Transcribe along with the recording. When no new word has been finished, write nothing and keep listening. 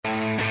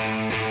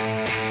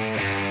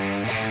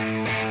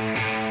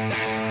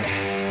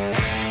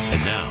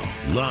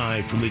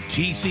Live from the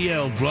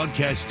TCL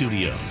broadcast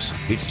studios,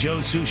 it's Joe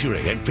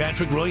Souchere and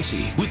Patrick Royce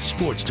with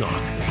Sports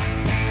Talk.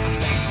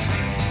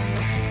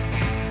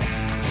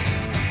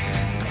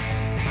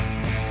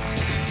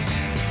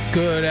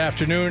 Good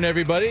afternoon,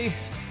 everybody.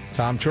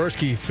 Tom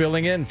Chorsky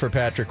filling in for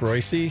Patrick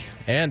Royce,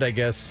 and I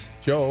guess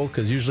Joe,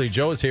 because usually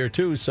Joe's here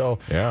too. So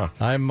yeah,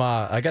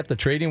 I got the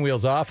trading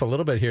wheels off a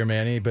little bit here,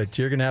 Manny, but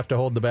you're gonna have to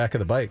hold the back of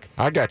the bike.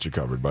 I got you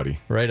covered, buddy.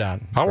 Right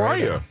on. How are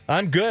you?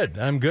 I'm good.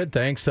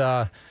 Thanks.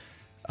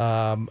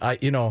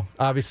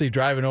 Obviously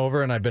driving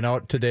over, and I've been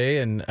out today.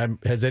 And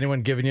has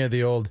anyone given you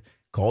the old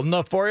cold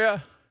enough for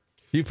you?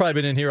 You've probably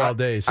been in here all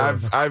day. So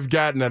I've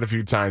gotten that a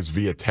few times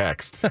via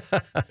text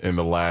in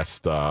the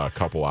last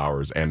couple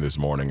hours and this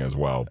morning as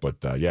well. But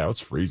yeah,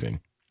 it's freezing.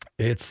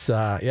 It's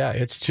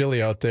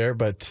chilly out there,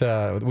 but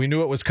we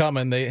knew it was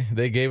coming.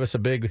 They gave us a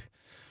big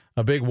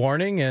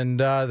warning, and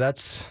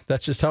that's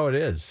just how it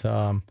is.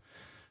 How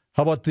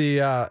about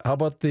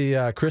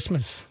the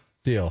Christmas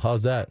deal?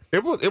 How's that?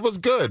 It was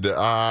good.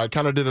 I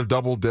kind of did a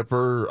double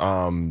dipper.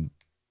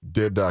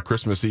 Did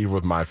Christmas Eve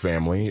with my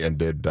family and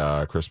did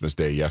Christmas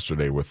Day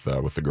yesterday with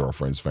the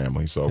girlfriend's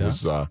family. So it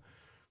was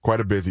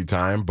quite a busy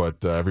time,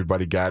 but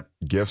everybody got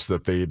gifts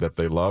that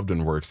they loved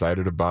and were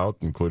excited about,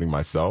 including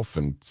myself.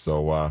 And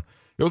so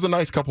it was a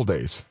nice couple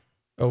days.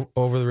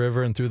 Over the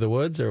river and through the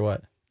woods, or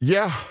what?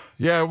 Yeah.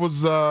 It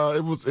was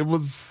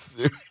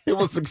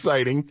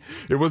exciting.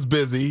 It was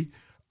busy.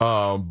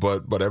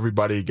 But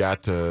everybody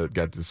got to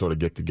sort of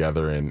get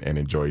together and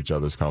enjoy each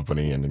other's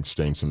company and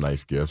exchange some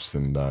nice gifts,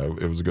 and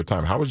it was a good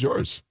time. How was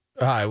yours?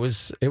 It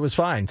was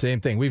fine. Same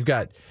thing. We've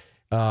got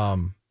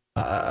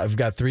I've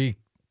got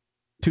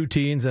two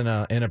teens and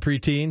a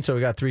preteen, so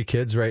we got three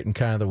kids right in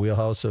kind of the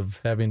wheelhouse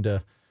of having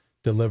to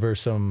deliver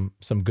some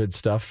good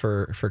stuff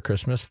for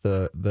Christmas.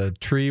 The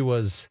tree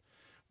was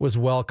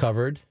well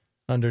covered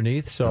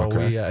underneath, so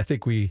okay. I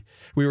think we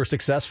were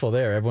successful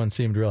there. Everyone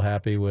seemed real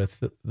happy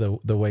with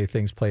the way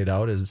things played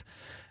out as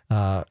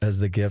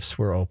the gifts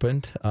were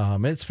opened.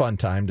 It's a fun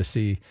time to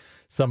see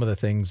some of the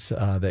things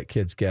that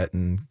kids get,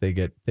 and they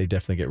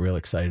definitely get real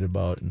excited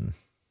about. And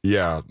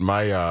yeah,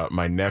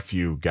 my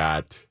nephew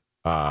got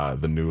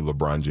the new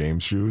LeBron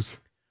James shoes.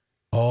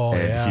 Oh,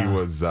 and yeah. he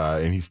was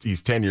and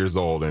he's 10 years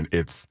old, and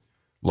it's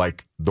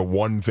like the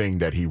one thing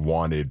that he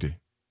wanted.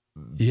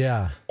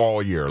 Yeah,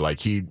 all year. Like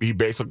he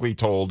basically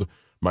told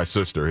my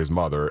sister, his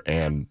mother,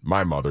 and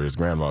my mother, his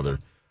grandmother,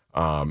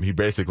 he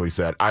basically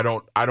said, I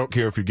don't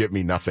care if you get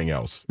me nothing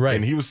else. Right.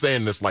 And he was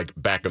saying this like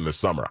back in the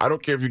summer. I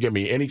don't care if you get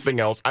me anything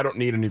else. I don't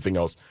need anything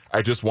else.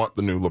 I just want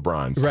the new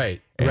LeBrons.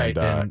 Right. And, right.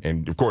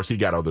 And of course he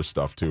got other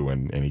stuff too,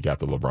 and he got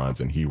the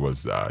LeBrons, and he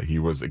was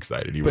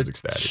excited. He was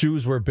ecstatic.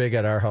 Shoes were big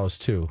at our house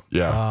too.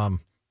 Yeah.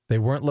 They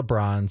weren't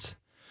LeBrons.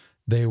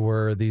 They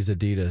were these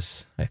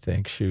Adidas, I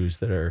think, shoes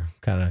that are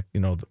kind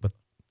of,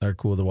 are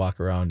cool to walk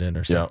around in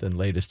or something,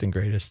 latest and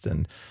greatest.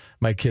 And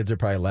my kids are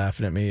probably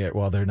laughing at me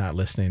while they're not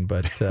listening,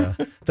 but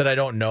that I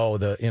don't know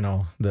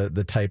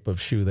the type of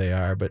shoe they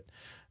are. But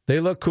they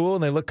look cool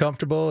and they look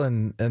comfortable,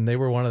 and they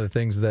were one of the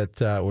things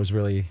that was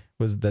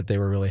that they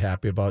were really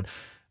happy about.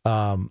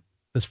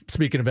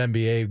 Speaking of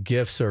NBA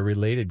gifts or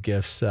related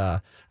gifts,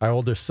 our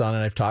older son,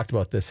 and I've talked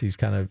about this, he's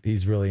quite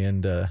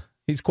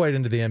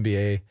into the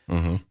NBA.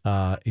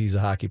 Mm-hmm. He's a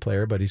hockey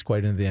player, but he's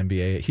quite into the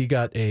NBA. He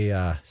got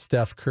a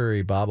Steph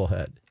Curry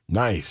bobblehead.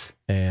 Nice.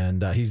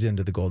 And he's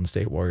into the Golden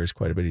State Warriors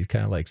quite a bit. He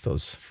kind of likes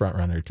those front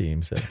runner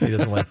teams. He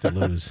doesn't like to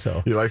lose.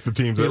 So he likes the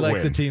teams that win. He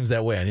likes the teams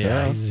that win.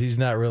 Yeah. He's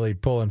not really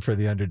pulling for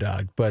the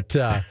underdog. But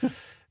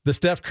the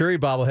Steph Curry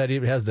bobblehead, he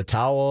has the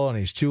towel, and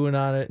he's chewing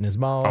on it in his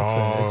mouth.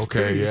 Oh, it's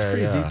okay. It's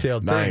pretty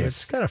detailed nice. thing.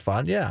 It's kind of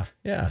fun. Yeah.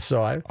 Yeah.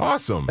 So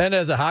awesome. And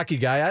as a hockey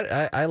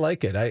guy, I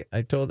like it.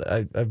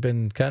 I've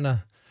been kind of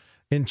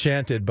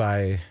enchanted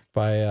by the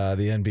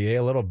NBA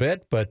a little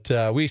bit, but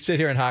we sit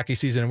here in hockey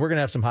season, and we're going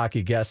to have some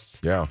hockey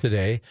guests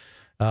today.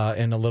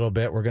 In a little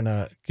bit, we're going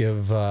to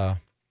give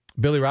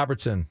Billy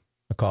Robertson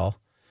a call,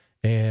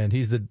 and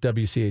he's the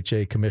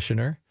WCHA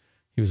commissioner.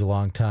 He was a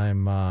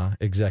longtime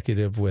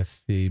executive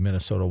with the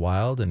Minnesota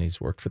Wild, and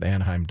he's worked for the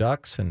Anaheim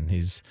Ducks, and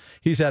he's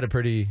had a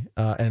pretty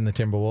and the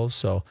Timberwolves.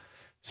 So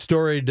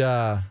storied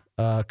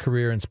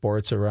career in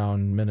sports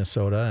around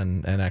Minnesota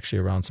and actually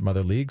around some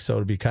other leagues. So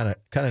it'd be kind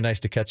of nice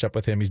to catch up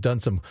with him. He's done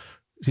some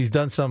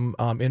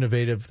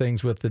innovative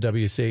things with the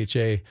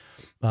WCHA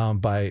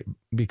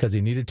because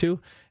he needed to.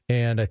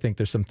 And I think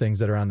there's some things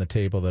that are on the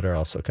table that are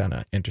also kind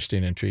of interesting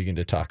and intriguing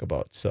to talk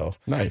about. So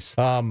nice.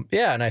 And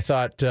I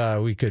thought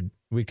we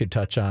could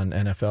touch on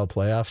NFL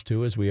playoffs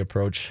too as we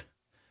approach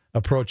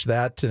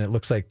that. And it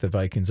looks like the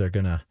Vikings are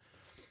gonna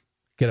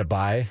get a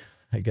bye,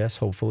 I guess,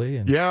 hopefully.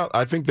 And yeah,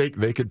 I think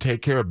they could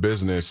take care of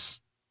business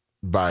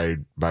by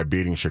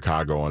beating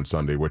Chicago on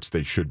Sunday, which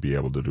they should be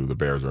able to do. The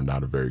Bears are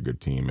not a very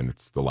good team, and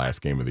it's the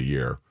last game of the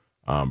year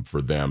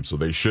for them. So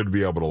they should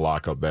be able to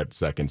lock up that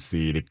second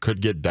seed. It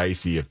could get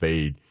dicey if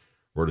they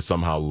were to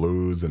somehow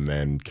lose and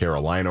then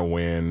Carolina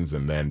wins,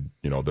 and then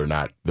they're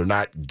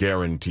not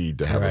guaranteed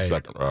to have a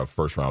second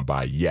first round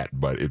bye yet,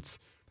 but it's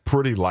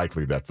pretty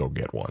likely that they'll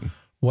get one.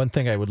 One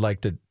thing I would like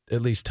to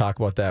at least talk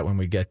about that when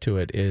we get to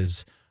it,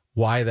 is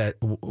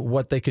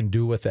what they can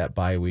do with that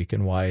bye week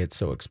and why it's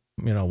so,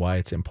 why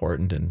it's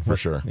important. And for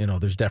sure,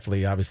 there's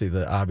definitely obviously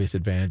the obvious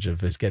advantage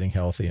of is getting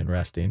healthy and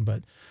resting,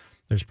 but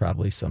there's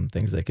probably some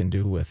things they can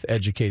do with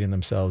educating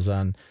themselves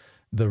on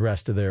the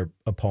rest of their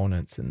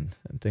opponents and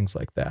things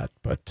like that.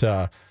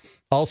 But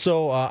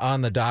also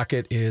on the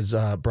docket is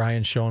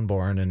Brian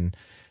Schoenborn, and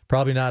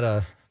probably not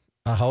a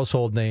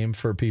household name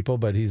for people,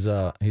 but he's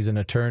an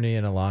attorney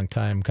and a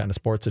longtime kind of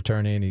sports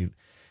attorney, and he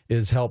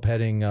is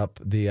heading up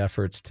the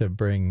efforts to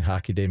bring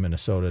Hockey Day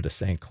Minnesota to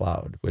St.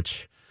 Cloud,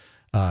 which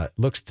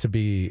looks to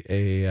be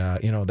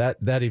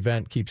that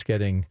event keeps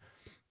getting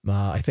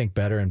I think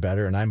better and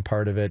better, and I'm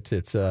part of it.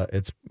 It's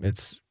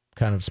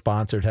kind of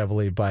sponsored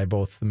heavily by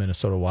both the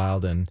Minnesota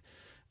Wild and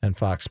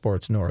Fox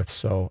Sports North,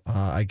 so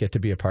I get to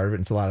be a part of it.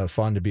 It's a lot of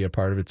fun to be a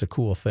part of it. It's a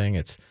cool thing.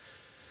 It's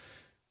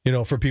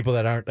for people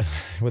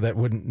that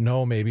wouldn't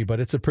know maybe,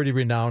 but it's a pretty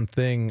renowned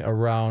thing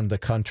around the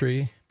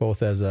country,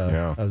 both as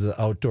an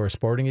outdoor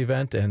sporting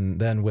event and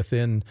then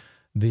within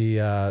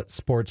the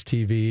sports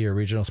TV or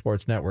regional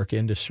sports network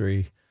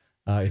industry.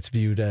 It's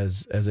viewed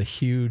as a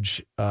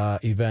huge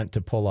event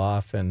to pull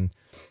off, and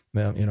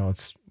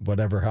it's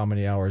how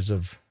many hours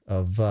of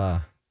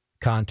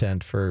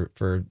content for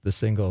the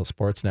single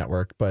sports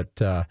network. But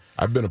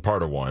I've been a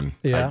part of one.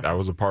 Yeah, I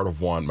was a part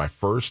of one. My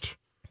first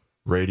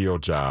radio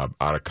job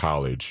out of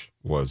college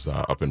was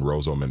up in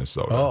Roseau,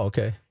 Minnesota. Oh,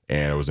 okay.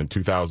 And it was in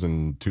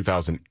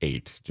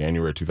 2008,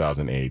 January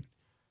 2008.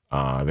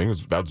 I think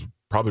that was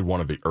probably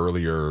one of the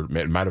earlier.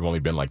 It might have only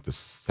been like the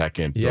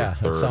second or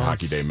third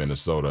Hockey Day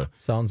Minnesota.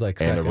 Sounds like.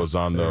 And it was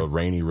on the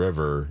Rainy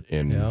River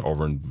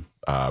over in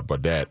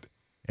Baudette,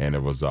 and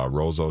it was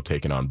Roseau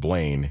taking on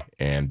Blaine,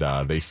 and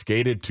they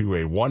skated to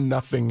a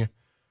 1-0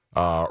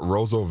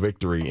 Roseau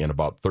victory in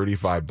about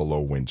 35 below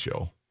wind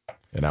chill.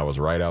 And I was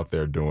right out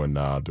there doing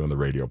the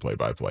radio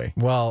play-by-play.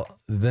 Well,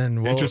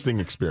 then interesting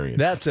experience.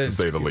 That's it. To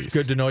say the least. It's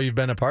good to know you've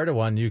been a part of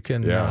one. You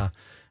can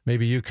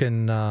maybe you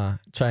can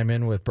chime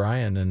in with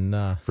Brian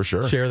and for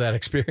sure share that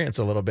experience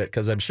a little bit,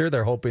 because I'm sure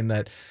they're hoping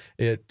that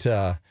it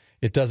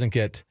doesn't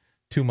get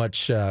too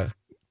much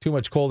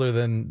colder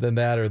than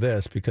that or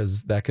this,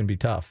 because that can be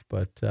tough.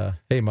 But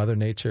hey, Mother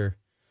Nature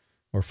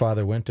or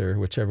Father Winter,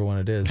 whichever one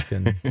it is,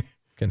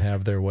 can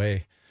have their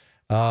way.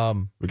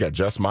 We got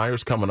Jess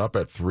Myers coming up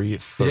at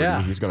 3:30.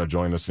 Yeah. He's going to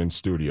join us in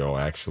studio,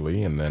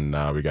 actually. And then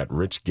we got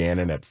Rich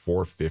Gannon at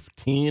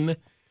 4:15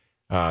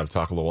 to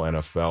talk a little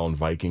NFL and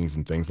Vikings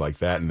and things like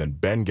that. And then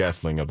Ben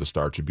Gessling of the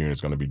Star Tribune is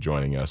going to be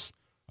joining us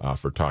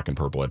for Talking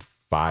Purple at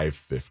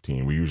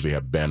 5:15. We usually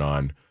have Ben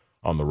on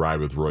the Ride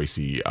with Royce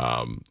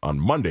on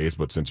Mondays,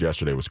 but since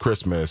yesterday was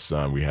Christmas,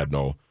 we had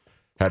no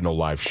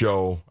live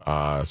show,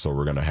 so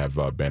we're going to have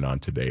Ben on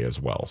today as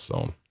well.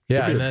 So.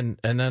 Yeah,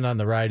 and then on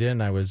the ride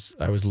in, I was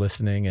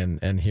listening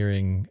and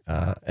hearing,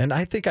 and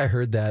I think I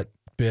heard that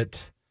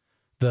bit,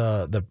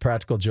 the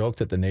practical joke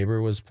that the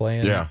neighbor was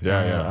playing.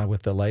 Yeah.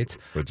 With the lights.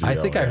 I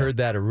think I heard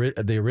that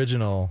the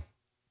original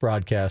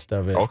broadcast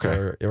of it.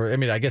 Okay. Or I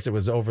mean, I guess it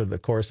was over the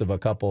course of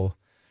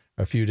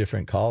a few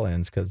different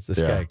call-ins, because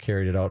this guy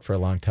carried it out for a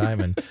long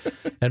time,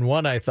 and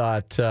one I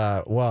thought,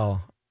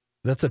 well,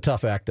 that's a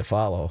tough act to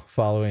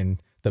following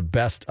the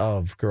best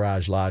of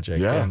Garage Logic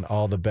and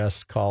all the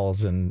best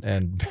calls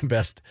and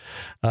best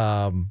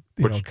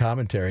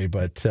commentary,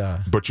 but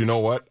you know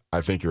what?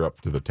 I think you're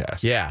up to the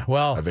task. Yeah,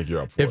 well, I think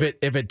you're up for it.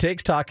 If it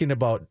takes talking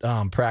about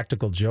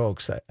practical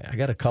jokes, I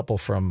got a couple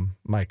from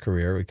my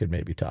career we could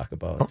maybe talk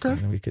about. Okay,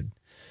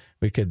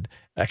 we could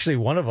actually,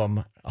 one of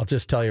them I'll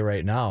just tell you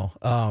right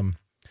now.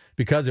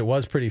 Because it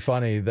was pretty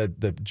funny,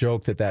 the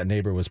joke that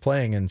neighbor was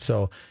playing. And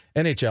so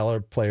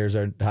NHL players,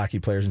 or hockey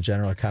players in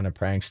general, are kind of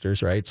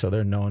pranksters, right? So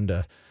they're known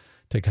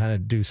to kind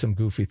of do some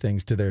goofy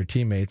things to their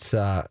teammates.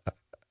 And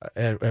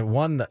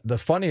the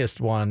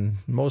funniest one,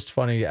 most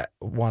funny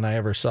one I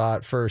ever saw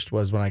at first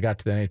was when I got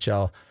to the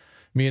NHL.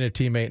 Me and a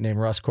teammate named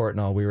Russ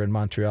Courtnall, we were in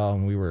Montreal,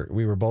 and we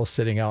were both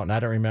sitting out, and I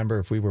don't remember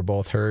if we were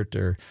both hurt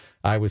or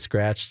I was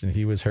scratched and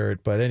he was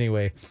hurt. But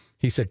anyway,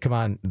 he said, come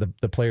on,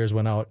 the players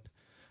went out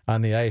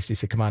on the ice. He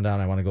said, come on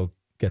down, I want to go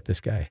get this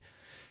guy.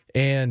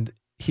 And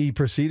he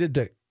proceeded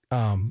to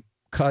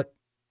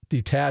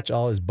detach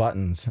all his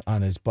buttons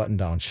on his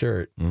button-down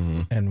shirt,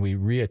 and we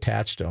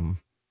reattached them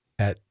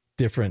at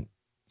different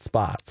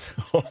spots.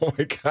 Oh,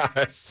 my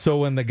gosh. So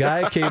when the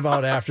guy came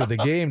out after the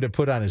game to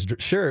put on his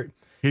shirt,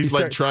 he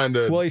starts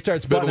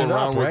buttoning it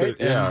up, right?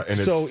 And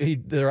so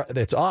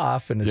it's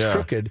off and it's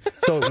crooked.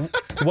 So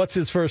what's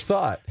his first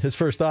thought? His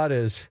first thought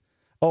is,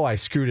 oh, I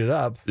screwed it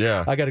up.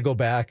 Yeah, I got to go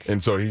back.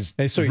 And so he's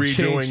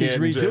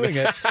redoing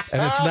it,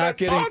 and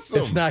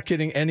it's not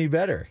getting any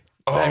better.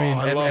 Oh, I mean,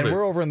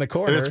 we're over in the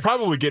corner. And it's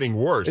probably getting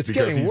worse. It's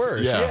getting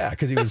worse,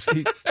 because he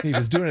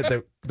was doing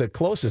it the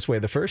closest way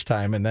the first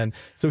time, and then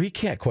so he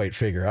can't quite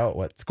figure out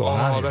what's going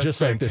on here, just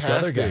fantastic. like this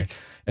other guy.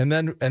 And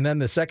then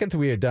the second thing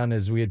we had done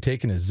is we had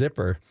taken his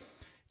zipper,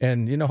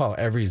 and you know how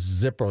every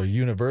zipper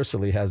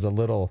universally has a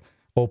little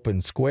open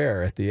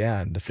square at the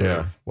end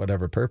for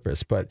whatever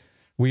purpose, but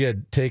we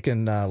had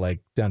taken like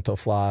dental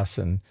floss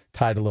and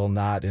tied a little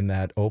knot in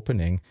that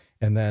opening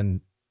and then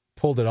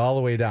pulled it all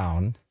the way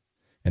down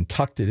and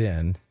tucked it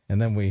in.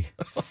 And then we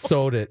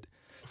sewed it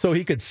so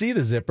he could see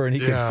the zipper and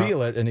he could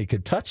feel it and he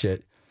could touch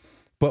it.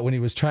 But when he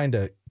was trying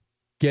to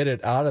get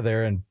it out of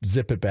there and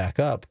zip it back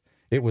up,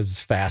 it was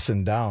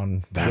fastened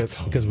down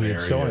because we had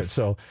sewn it.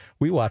 So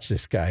we watched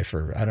this guy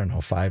for,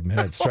 5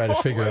 minutes, try to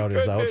figure out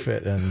his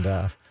outfit. And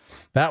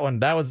that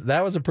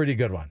was a pretty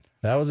good one.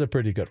 That was a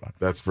pretty good one.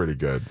 That's pretty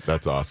good.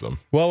 That's awesome.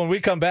 Well, when we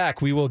come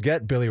back, we will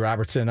get Billy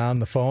Robertson on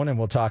the phone and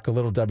we'll talk a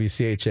little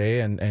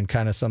WCHA and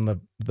kind of some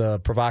of the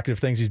provocative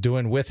things he's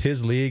doing with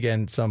his league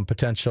and some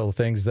potential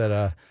things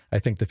that I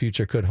think the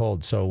future could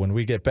hold. So when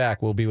we get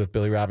back, we'll be with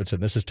Billy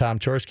Robertson. This is Tom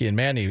Chorsky and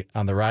Manny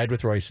on The Ride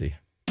with Royce.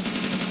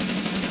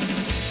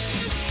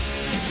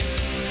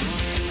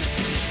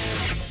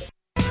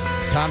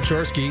 Tom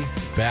Chorsky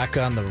back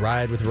on The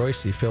Ride with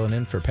Royce, filling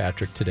in for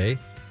Patrick today.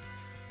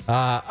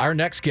 Our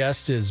next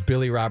guest is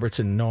Billy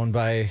Robertson, known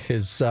by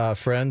his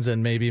friends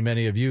and maybe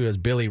many of you as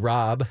Billy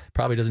Rob.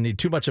 Probably doesn't need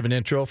too much of an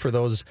intro for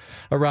those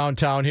around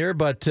town here,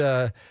 but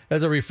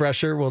as a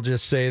refresher, we'll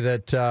just say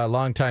that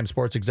longtime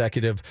sports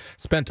executive,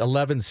 spent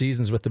 11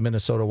 seasons with the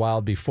Minnesota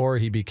Wild before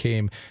he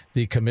became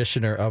the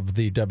commissioner of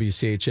the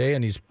WCHA,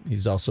 and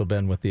he's also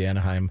been with the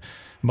Anaheim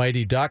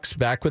Mighty Ducks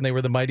back when they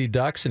were the Mighty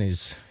Ducks, and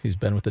he's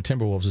been with the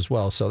Timberwolves as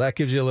well. So that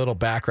gives you a little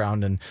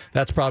background, and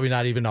that's probably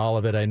not even all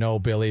of it, I know,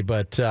 Billy,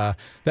 but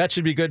that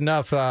should be good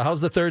enough. How's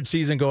the third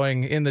season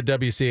going in the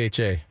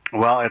WCHA?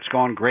 Well, it's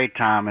going great,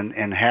 Tom,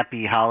 and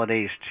happy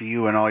holidays to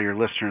you and all your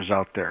listeners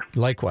out there.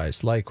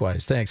 Likewise.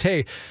 Thanks.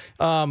 Hey,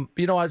 I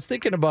was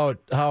thinking about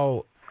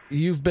how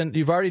you've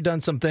already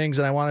done some things,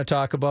 and I want to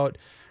talk about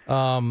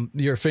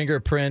your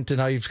fingerprint and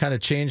how you've kind of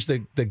changed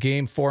the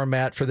game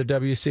format for the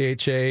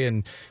WCHA,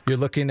 and you're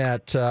looking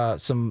at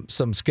some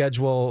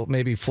schedule,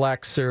 maybe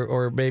flex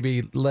or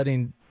maybe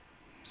letting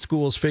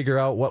schools figure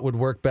out what would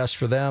work best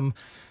for them.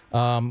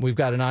 We've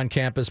got an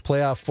on-campus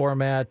playoff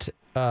format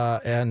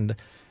and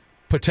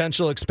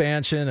potential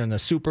expansion and a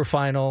super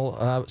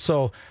final.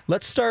 So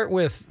let's start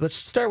with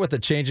the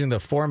changing the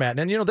format.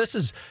 And this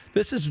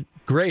is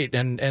great.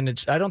 And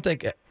it's, I don't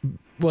think.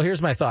 Well,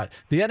 here's my thought.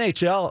 The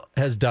NHL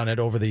has done it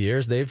over the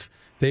years.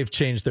 They've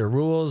changed their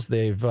rules.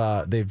 They've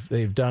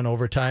done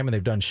overtime and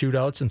they've done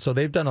shootouts, and so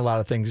they've done a lot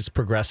of things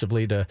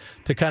progressively to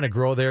kind of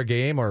grow their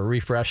game or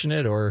refreshen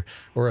it or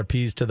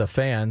appease to the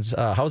fans.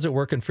 How's it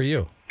working for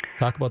you?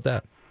 Talk about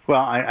that.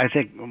 Well, I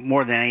think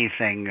more than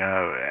anything,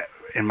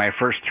 in my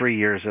first 3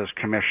 years as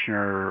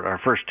commissioner, or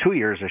first 2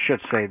 years, I should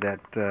say, that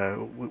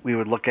we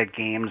would look at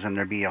games and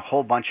there'd be a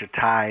whole bunch of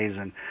ties,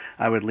 and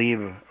I would leave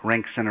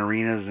rinks and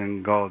arenas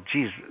and go,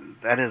 geez,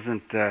 that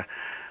isn't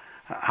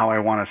how I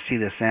want to see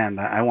this end.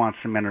 I want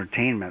some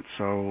entertainment.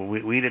 So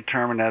we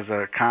determined as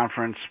a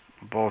conference,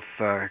 both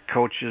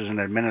coaches and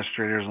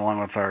administrators,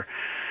 along with our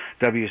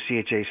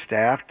WCHA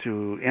staff,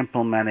 to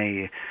implement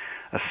a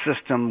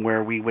system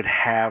where we would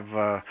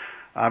have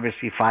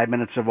obviously 5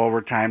 minutes of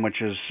overtime,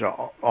 which is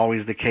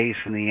always the case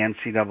in the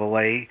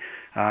NCAA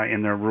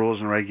in their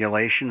rules and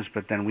regulations.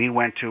 But then we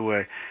went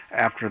to,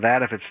 after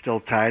that, if it's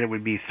still tied, it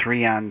would be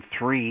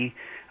 3-on-3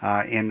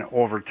 in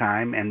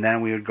overtime, and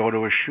then we would go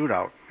to a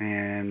shootout.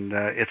 And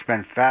it's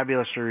been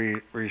fabulously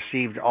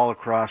received all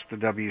across the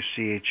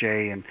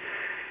WCHA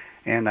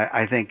and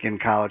I think in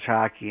college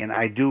hockey. And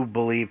I do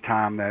believe,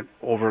 Tom, that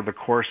over the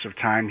course of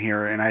time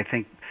here, and I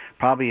think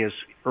probably as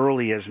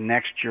early as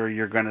next year,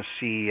 you're going to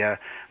see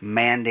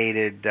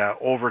mandated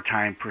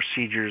overtime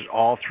procedures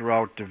all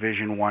throughout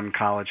Division I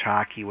college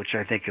hockey, which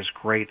I think is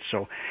great.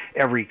 So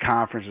every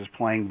conference is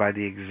playing by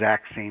the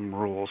exact same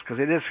rules, because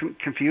it is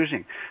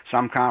confusing.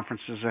 Some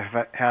conferences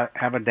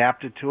have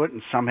adapted to it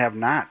and some have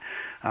not.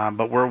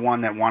 But we're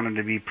one that wanted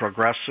to be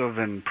progressive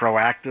and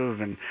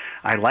proactive, and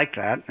I like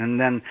that. And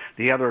then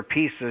the other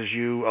piece, as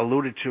you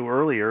alluded to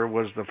earlier,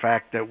 was the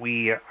fact that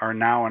we are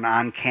now an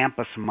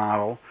on-campus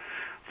model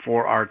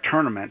for our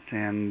tournament,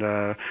 and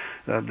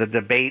the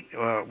debate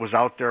was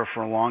out there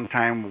for a long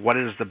time. What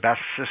is the best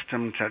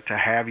system to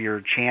have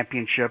your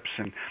championships?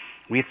 And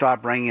we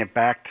thought bringing it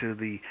back to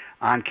the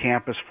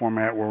on-campus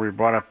format, where we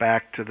brought it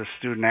back to the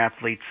student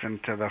athletes and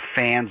to the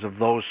fans of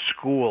those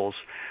schools,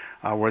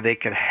 where they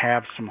could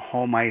have some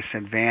home ice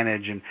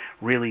advantage and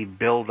really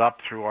build up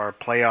through our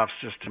playoff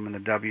system in the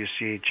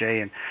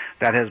WCHA, and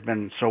that has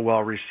been so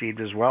well received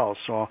as well.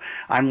 So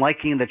I'm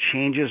liking the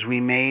changes we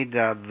made,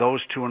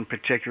 those two in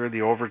particular,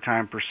 the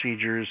overtime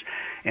procedures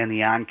and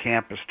the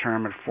on-campus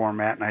tournament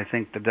format, and I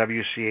think the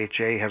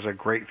WCHA has a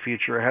great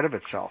future ahead of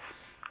itself.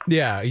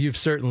 Yeah, you've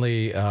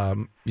certainly,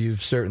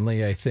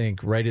 I think,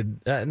 righted.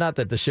 Not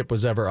that the ship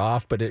was ever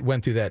off, but it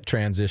went through that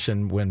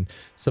transition when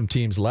some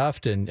teams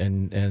left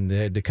and they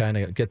had to kind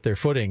of get their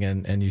footing,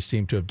 and you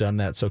seem to have done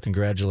that. So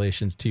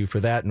congratulations to you for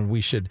that. And we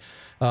should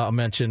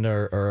mention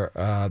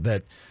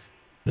that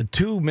the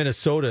two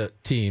Minnesota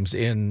teams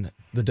in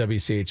the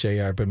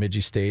WCHA are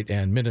Bemidji State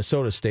and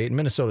Minnesota State. And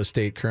Minnesota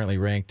State currently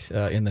ranked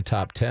in the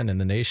top 10 in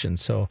the nation.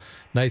 So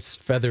nice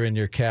feather in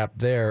your cap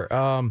there.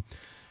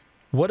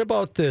 What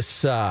about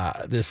this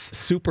this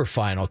super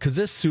final? Because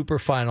this super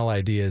final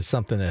idea is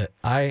something that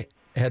I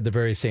had the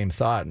very same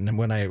thought, and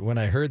when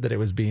I heard that it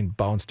was being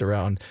bounced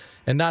around,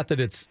 and not that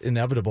it's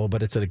inevitable,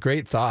 but it's a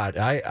great thought.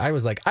 I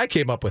was like, I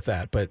came up with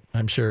that, but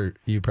I'm sure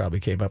you probably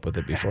came up with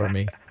it before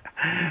me.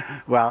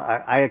 Well,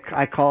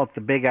 I call it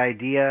the big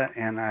idea,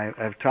 and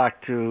I've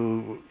talked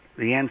to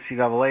the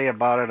NCAA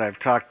about it. I've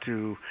talked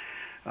to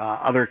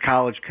other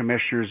college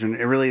commissioners, and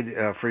it really,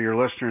 for your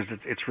listeners,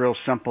 it's real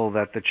simple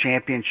that the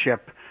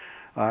championship,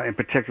 in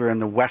particular in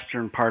the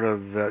western part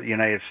of the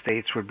United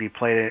States, would be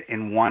played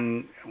in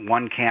one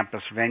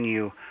campus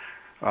venue,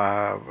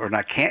 or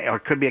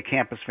it could be a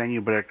campus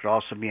venue, but it could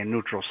also be a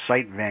neutral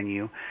site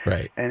venue.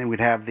 Right. And we'd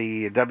have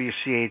the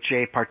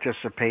WCHA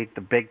participate,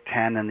 the Big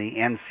Ten, and the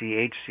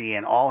NCHC,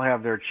 and all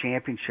have their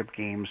championship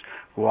games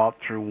go out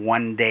through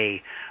one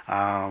day.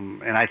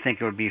 And I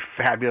think it would be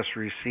fabulous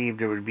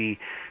received. It would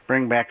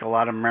bring back a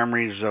lot of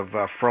memories of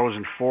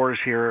Frozen Fours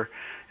here.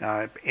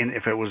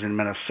 If it was in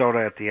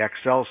Minnesota at the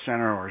XL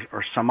Center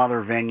or some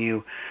other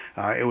venue,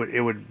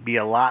 it would be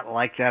a lot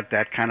like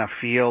that kind of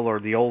feel, or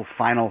the old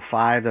Final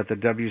Five that the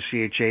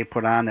WCHA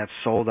put on that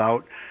sold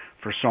out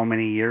for so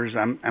many years.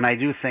 And I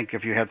do think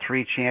if you had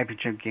 3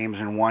 championship games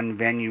in one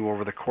venue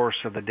over the course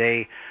of the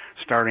day,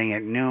 starting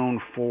at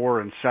noon,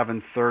 4, and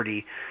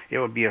 7:30, it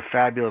would be a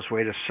fabulous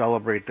way to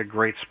celebrate the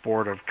great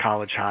sport of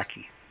college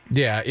hockey.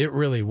 Yeah, it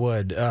really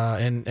would.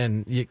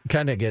 And you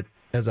kind of get,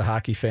 as a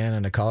hockey fan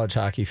and a college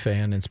hockey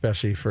fan, and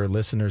especially for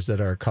listeners that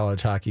are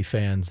college hockey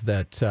fans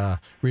that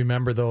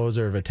remember those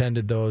or have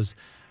attended those,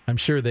 I'm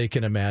sure they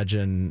can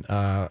imagine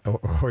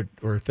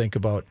or think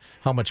about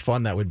how much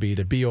fun that would be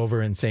to be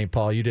over in St.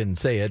 Paul. You didn't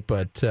say it,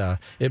 but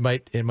it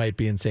might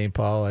be in St.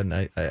 Paul, and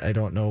I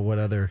don't know what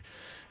other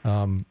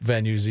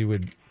venues you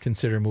would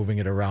consider moving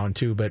it around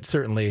to, but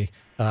certainly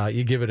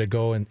you give it a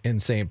go in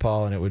St.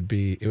 Paul, and it would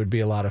be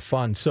a lot of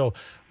fun. So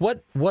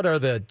what are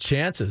the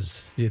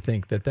chances, do you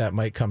think, that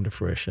might come to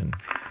fruition?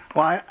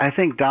 Well, I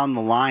think down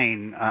the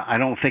line, I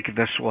don't think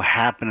this will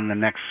happen in the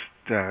next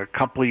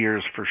couple of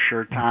years for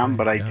sure, Tom,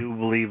 but I do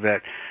believe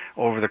that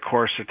over the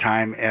course of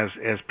time,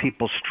 as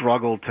people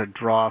struggle to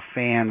draw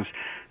fans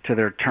to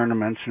their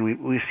tournaments, and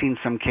we've seen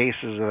some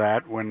cases of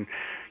that when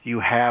you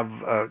have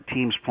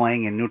teams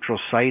playing in neutral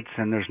sites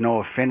and there's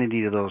no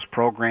affinity to those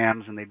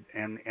programs, and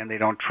they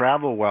don't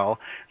travel well,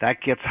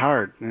 that gets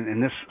hard.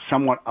 And this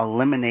somewhat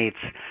eliminates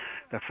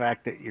the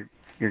fact that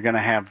you're going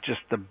to have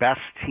just the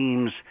best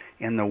teams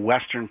in the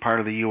western part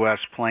of the U.S.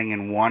 playing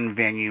in one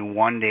venue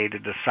one day to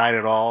decide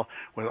it all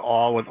with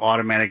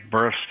automatic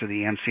berths to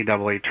the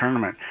NCAA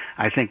tournament.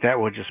 I think that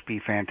would just be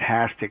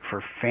fantastic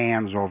for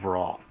fans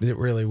overall. It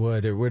really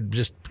would. It would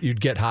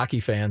you'd get hockey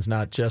fans,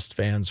 not just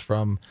fans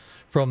from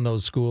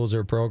those schools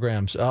or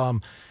programs.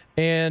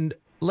 And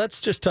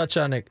let's just touch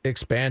on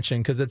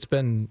expansion, because I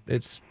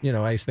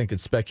think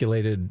it's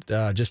speculated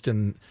just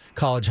in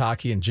college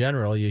hockey in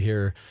general. You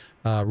hear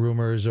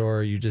rumors,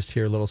 or you just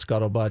hear a little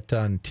scuttlebutt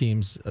on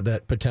teams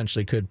that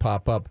potentially could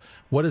pop up.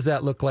 What does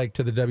that look like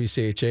to the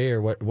WCHA,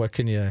 or what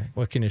can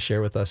you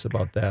share with us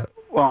about that?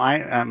 Well,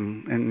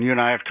 and you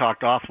and I have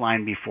talked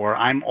offline before.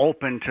 I'm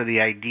open to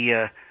the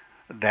idea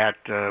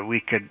that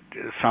we could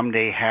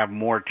someday have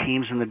more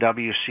teams in the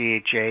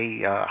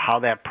WCHA. How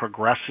that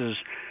progresses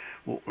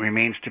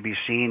remains to be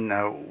seen.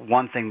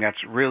 One thing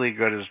that's really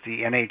good is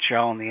the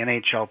NHL and the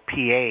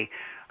NHLPA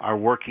are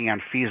working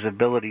on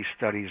feasibility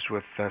studies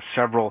with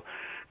several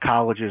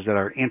colleges that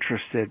are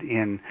interested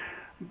in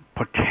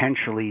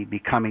potentially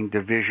becoming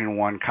Division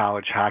I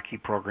college hockey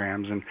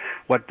programs. And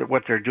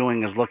what they're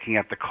doing is looking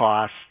at the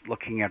costs,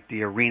 looking at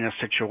the arena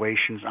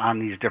situations on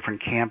these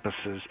different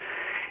campuses.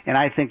 And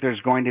I think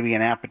there's going to be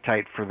an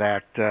appetite for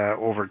that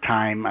over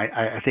time.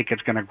 I think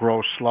it's going to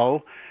grow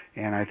slow.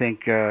 And I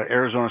think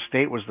Arizona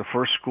State was the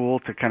first school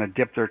to kind of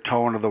dip their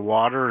toe into the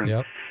water,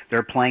 and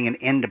they're playing an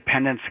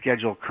independent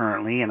schedule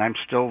currently, and I'm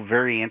still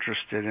very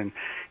interested in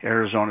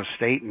Arizona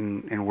State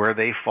and where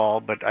they fall.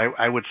 But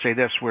I would say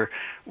this,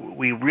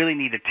 we really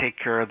need to take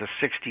care of the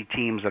 60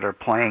 teams that are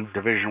playing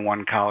Division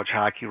I college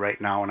hockey right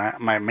now, and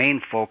my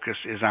main focus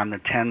is on the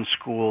 10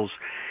 schools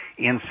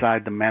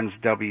inside the men's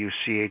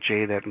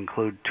WCHA that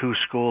include 2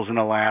 schools in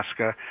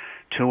Alaska,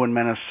 2 in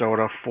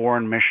Minnesota, 4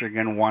 in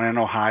Michigan, 1 in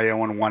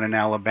Ohio, and 1 in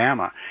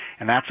Alabama.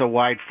 And that's a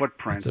wide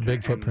footprint. It's a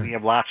big footprint. And we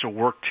have lots of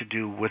work to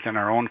do within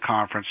our own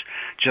conference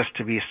just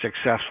to be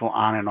successful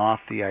on and off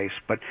the ice.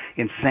 But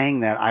in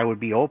saying that, I would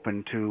be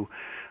open to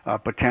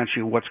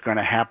potentially what's going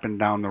to happen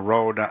down the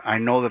road. I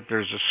know that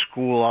there's a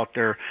school out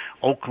there,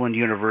 Oakland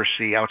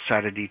University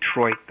outside of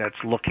Detroit, that's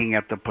looking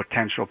at the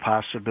potential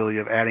possibility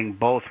of adding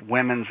both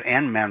women's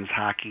and men's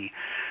hockey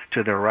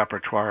to their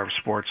repertoire of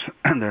sports.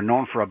 They're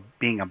known for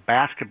being a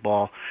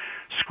basketball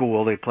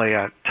school. They play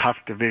a tough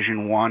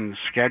Division I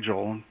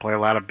schedule, play a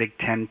lot of Big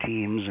Ten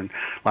teams and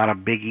a lot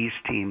of Big East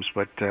teams,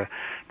 but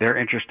they're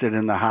interested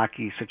in the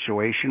hockey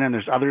situation. And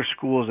there's other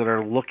schools that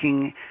are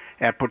looking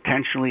at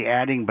potentially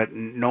adding, but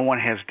no one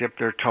has dipped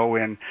their toe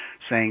in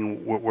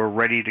saying we're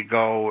ready to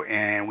go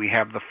and we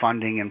have the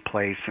funding in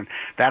place. And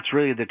that's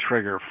really the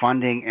trigger,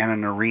 funding and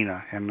an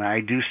arena. And I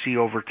do see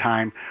over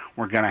time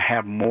we're going to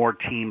have more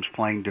teams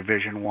playing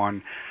Division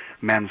I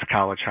men's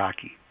college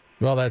hockey.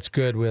 Well, that's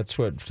good. That's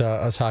what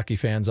us hockey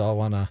fans all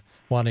want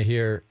to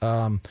hear.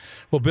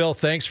 Well, Bill,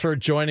 thanks for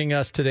joining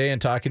us today and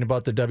talking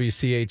about the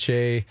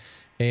WCHA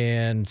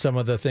and some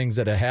of the things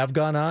that have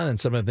gone on and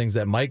some of the things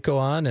that might go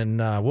on. And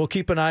we'll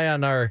keep an eye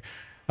on our,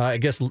 I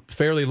guess,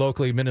 fairly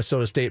locally,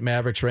 Minnesota State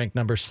Mavericks, ranked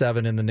number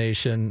 7 in the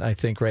nation, I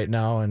think, right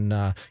now.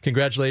 And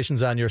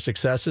congratulations on your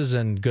successes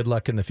and good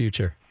luck in the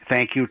future.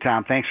 Thank you,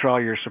 Tom. Thanks for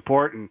all your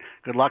support, and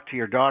good luck to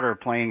your daughter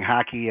playing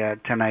hockey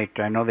tonight.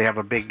 I know they have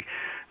a big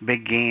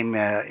game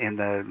in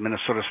the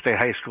Minnesota State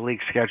High School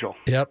League schedule.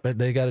 Yep,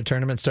 they got a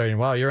tournament starting.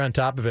 Wow, you're on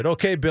top of it.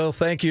 Okay, Bill,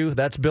 thank you.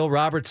 That's Bill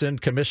Robertson,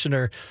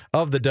 Commissioner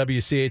of the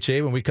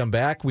WCHA. When we come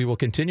back, we will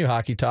continue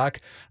Hockey Talk.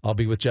 I'll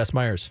be with Jess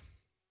Myers.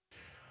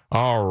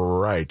 All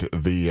right.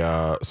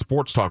 The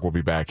Sports Talk will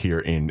be back here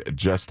in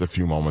just a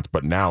few moments,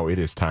 but now it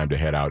is time to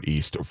head out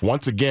east.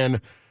 Once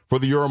again, for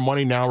the Your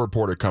Money Now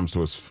report, it comes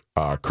to us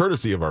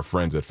courtesy of our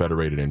friends at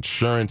Federated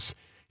Insurance.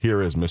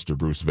 Here is Mr.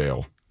 Bruce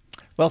Vail.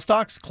 Well,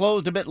 stocks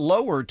closed a bit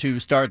lower to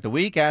start the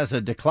week as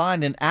a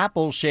decline in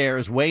Apple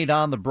shares weighed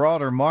on the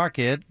broader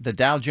market. The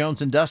Dow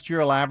Jones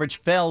Industrial Average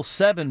fell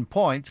 7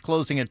 points,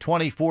 closing at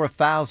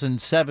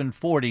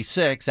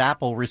 24,746.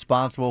 Apple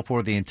responsible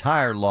for the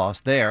entire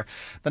loss there.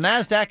 The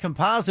Nasdaq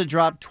Composite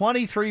dropped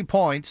 23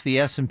 points. The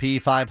S&P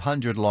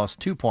 500 lost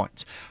 2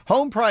 points.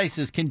 Home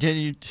prices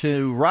continued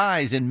to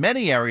rise in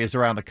many areas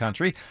around the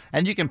country,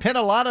 and you can pin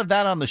a lot of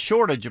that on the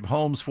shortage of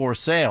homes for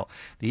sale.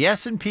 The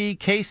S&P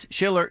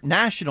Case-Shiller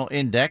National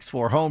Index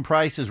for home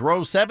prices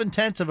rose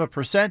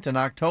 0.7% in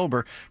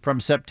October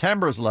from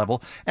September's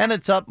level, and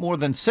it's up more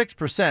than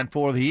 6%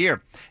 for the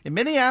year. In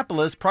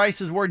Minneapolis,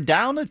 prices were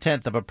down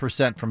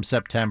 0.1% from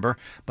September,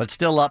 but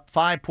still up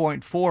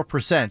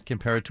 5.4%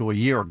 compared to a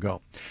year ago.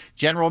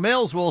 General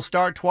Mills will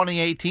start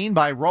 2018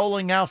 by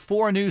rolling out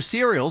 4 new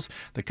cereals.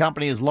 The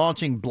company is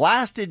launching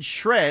Blasted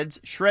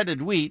Shreds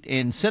shredded wheat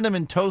in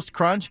Cinnamon Toast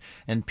Crunch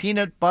and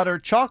peanut butter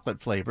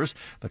chocolate flavors.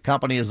 The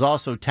company is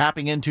also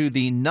tapping into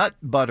the nut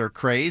butter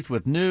craze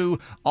with new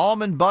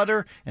almond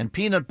butter and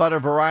peanut butter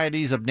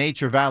varieties of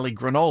Nature Valley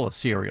granola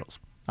cereals.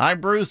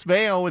 I'm Bruce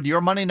Vail with Your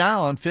Money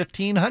Now on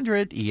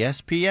 1500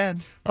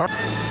 ESPN.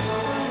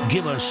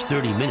 Give us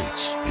 30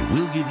 minutes, and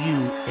we'll give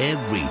you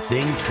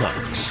everything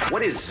Cubs.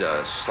 What is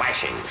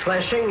slashing?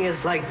 Slashing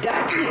is like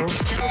that.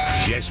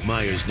 Jess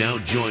Myers now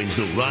joins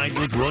the Ride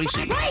with Royce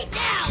Right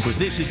now! for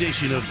this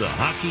edition of the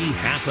Hockey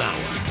Half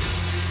Hour.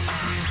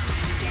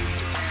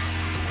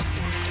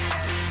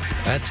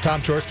 That's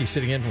Tom Chorske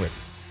sitting in with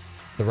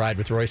the Ride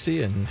with Royce,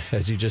 and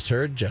as you just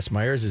heard, Jess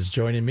Myers is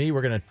joining me.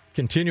 We're going to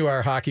continue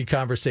our hockey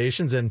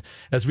conversations, and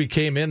as we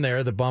came in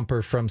there, the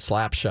bumper from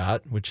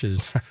Slapshot, which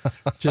is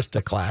just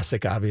a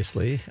classic,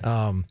 obviously.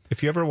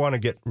 If you ever want to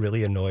get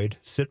really annoyed,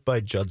 sit by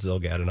Judd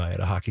Zilgad and I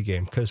at a hockey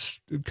game, because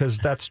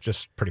that's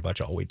just pretty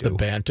much all we do. The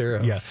banter.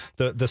 Yeah,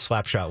 the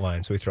Slapshot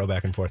lines we throw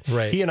back and forth.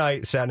 Right. He and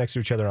I sat next to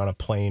each other on a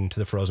plane to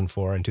the Frozen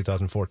Four in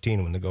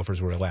 2014 when the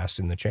Gophers were last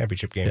in the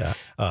championship game.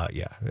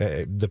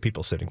 The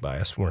people sitting by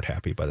us weren't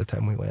happy by the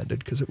time we landed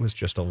because it was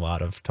just a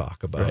lot of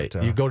talk about... Right.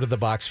 You go to the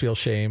box, feel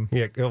shame.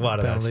 Yeah, a lot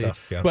of that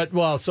stuff. Yeah. But,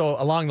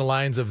 so along the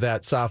lines of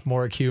that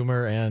sophomoric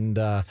humor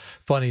and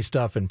funny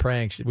stuff and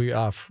pranks, we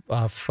off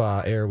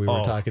air, we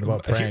were talking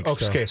about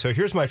pranks. Okay, so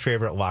here's my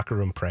favorite locker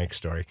room prank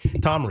story.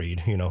 Tom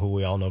Reed, who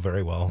we all know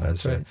very well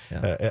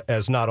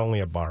as not only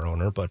a bar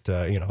owner, but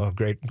a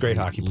great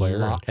hockey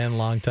player and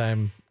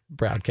longtime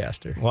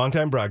broadcaster.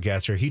 Longtime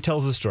broadcaster. He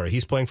tells the story.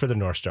 He's playing for the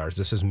North Stars.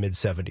 This is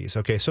mid-'70s.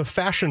 Okay, so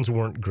fashions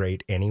weren't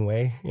great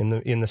anyway in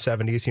the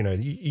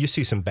 70s. You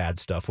see some bad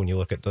stuff when you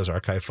look at those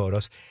archive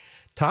photos.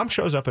 Tom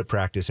shows up at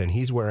practice and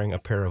he's wearing a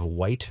pair of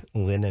white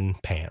linen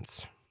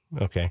pants.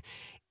 Okay.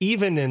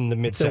 Even in the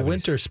mid-'70s. It's a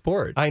winter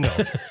sport. I know.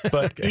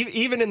 But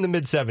even in the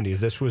mid-'70s,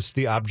 this was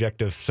the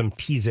object of some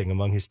teasing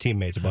among his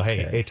teammates about,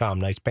 hey, Tom,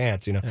 nice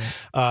pants,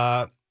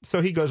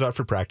 So he goes out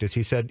for practice.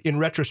 He said, in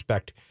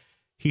retrospect,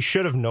 he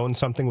should have known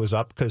something was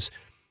up because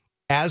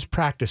as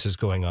practice is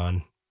going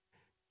on,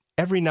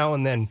 every now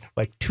and then,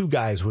 like 2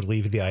 guys would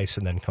leave the ice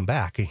and then come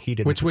back. And he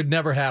didn't. Which would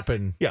never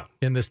happen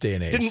in this day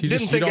and age. You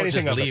don't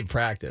just leave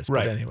practice.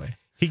 Right. But anyway.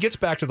 He gets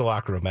back to the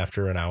locker room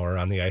after an hour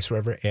on the ice or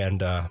whatever,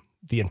 and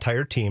the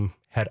entire team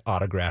had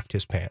autographed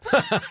his pants.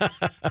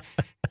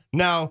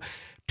 Now,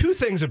 2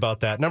 things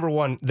about that. Number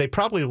one, they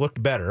probably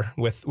looked better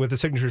with the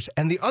signatures.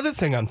 And the other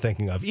thing I'm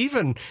thinking of,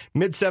 even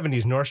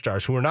mid-'70s North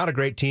Stars, who are not a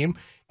great team,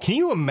 can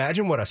you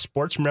imagine what a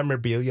sports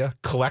memorabilia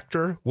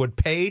collector would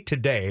pay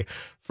today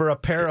for a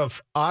pair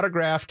of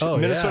autographed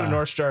Minnesota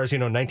North Stars,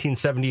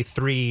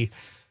 1973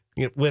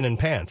 linen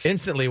pants?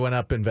 Instantly went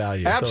up in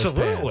value.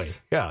 Absolutely.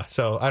 Yeah.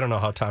 So I don't know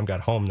how Tom got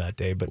home that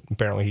day, but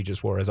apparently he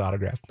just wore his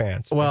autographed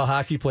pants. Well,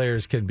 hockey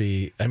players can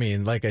be,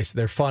 like I said,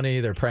 they're funny,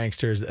 they're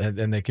pranksters,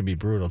 and they can be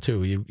brutal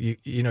too.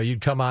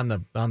 You'd come on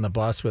the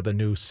bus with a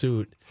new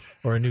suit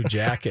or a new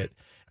jacket,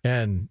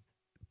 and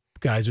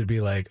guys would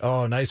be like,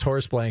 "Oh, nice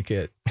horse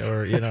blanket,"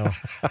 or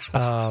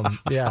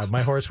yeah,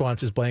 my horse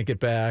wants his blanket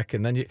back.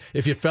 And then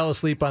if you fell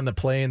asleep on the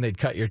plane, they'd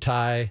cut your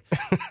tie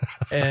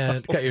off.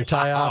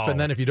 And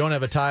then if you don't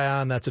have a tie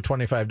on, that's a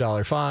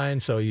 $25 fine.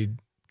 So you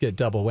get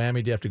double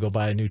whammied. You have to go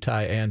buy a new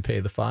tie and pay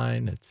the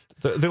fine. It's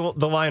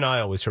the line I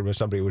always heard when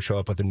somebody would show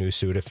up with a new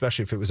suit,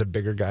 especially if it was a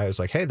bigger guy. I was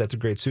like, "Hey, that's a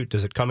great suit.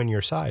 Does it come in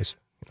your size?"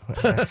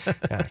 I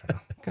don't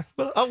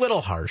know. A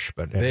little harsh,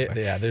 but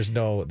anyway. There's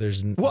well,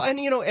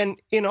 and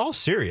in all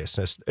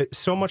seriousness,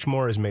 so much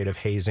more is made of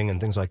hazing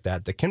and things like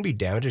that can be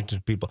damaging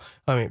to people.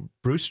 I mean,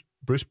 Bruce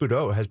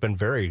Boudreau has been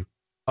very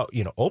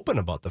open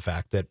about the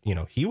fact that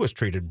he was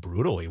treated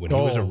brutally when he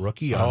was a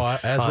rookie.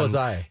 Was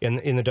I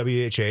in the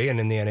WHA and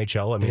in the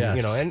NHL. I mean,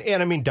 yes.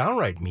 and I mean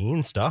downright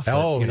mean stuff.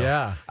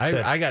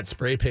 I got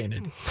spray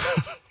painted,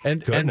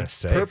 and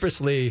sakes.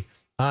 Purposely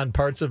on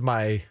parts of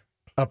my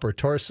upper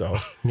torso,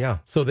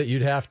 so that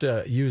you'd have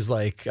to use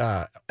like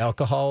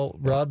alcohol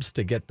rubs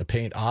to get the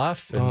paint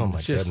off. And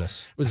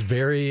goodness! It was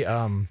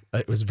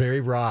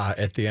very raw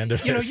at the end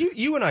of it.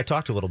 You and I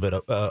talked a little bit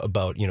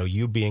about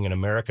you being an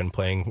American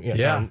playing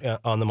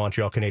on the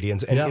Montreal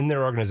Canadiens and in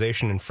their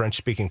organization in French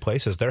speaking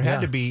places. There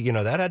had to be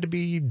that had to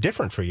be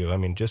different for you. I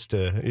mean, just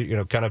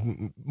kind of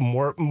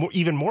more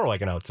even more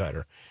like an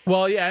outsider.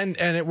 Well, yeah, and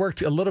it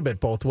worked a little bit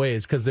both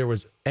ways because there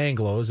was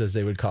Anglos, as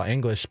they would call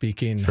English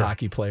speaking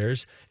hockey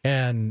players,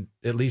 and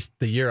at least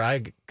the year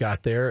I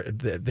got there,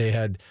 they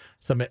had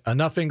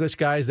enough English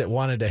guys that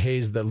wanted to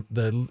haze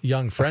the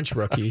young French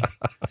rookie,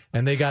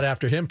 and they got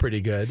after him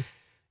pretty good.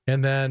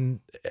 And then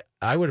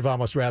I would have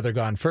almost rather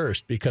gone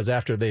first because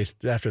after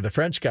the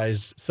French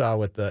guys saw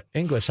what the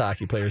English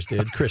hockey players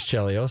did, Chris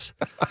Chelios,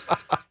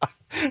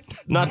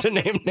 not to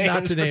name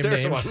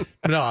names,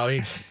 no,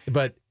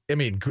 I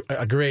mean,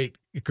 a great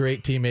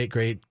teammate,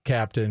 great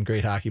captain,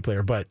 great hockey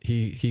player, but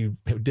he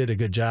did a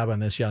good job on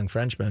this young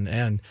Frenchman,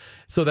 and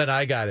so then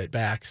I got it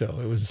back. So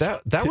it was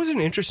that was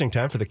an interesting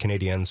time for the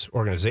Canadiens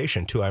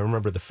organization too. I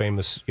remember the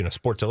famous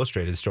Sports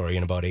Illustrated story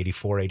in about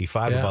 84,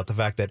 85 about the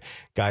fact that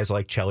guys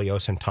like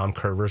Chelios and Tom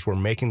Curvers were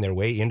making their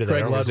way into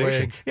that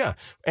organization. Ludwig. Yeah,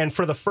 and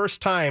for the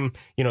first time,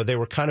 they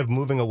were kind of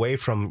moving away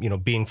from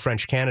being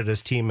French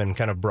Canada's team and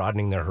kind of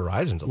broadening their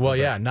horizons a little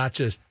bit. Not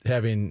just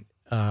having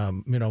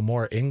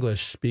more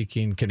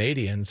English-speaking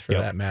Canadians, for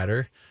that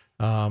matter.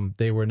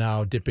 They were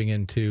now dipping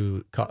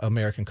into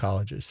American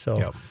colleges.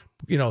 So,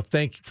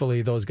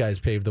 thankfully, those guys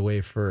paved the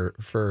way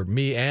for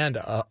me and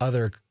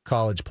other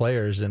college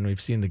players, and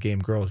we've seen the game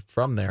grow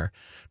from there.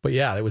 But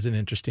it was an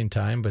interesting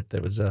time. But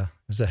it was a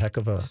heck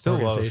of a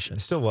organization.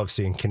 Still love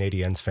seeing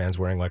Canadiens fans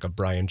wearing like a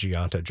Brian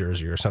Giunta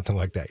jersey or something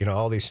like that.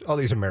 All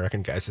these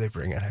American guys they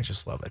bring in. I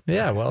just love it.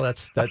 Yeah, well,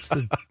 that's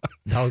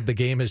how the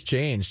game has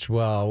changed.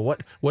 Well,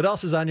 what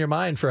else is on your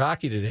mind for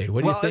hockey today?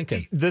 What are you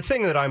thinking? The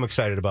thing that I'm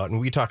excited about, and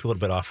we talked a little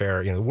bit off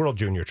air, the World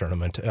Junior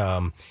Tournament.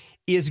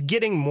 Is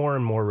getting more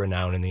and more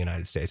renowned in the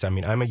United States. I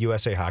mean, I'm a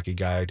USA Hockey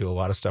guy. I do a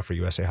lot of stuff for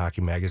USA Hockey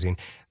Magazine.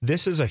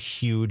 This is a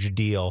huge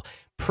deal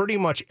pretty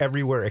much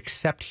everywhere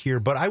except here,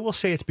 but I will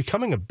say it's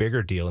becoming a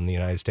bigger deal in the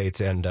United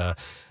States. And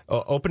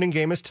opening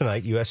game is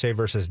tonight, USA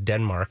versus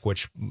Denmark,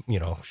 which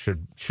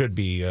should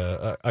be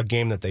a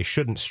game that they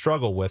shouldn't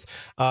struggle with.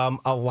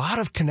 A lot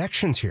of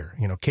connections here.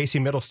 Casey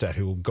Middlestead,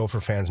 who Gopher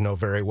fans know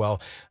very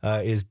well,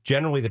 is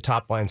generally the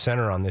top line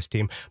center on this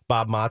team.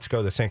 Bob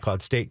Motzko, the St.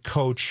 Cloud State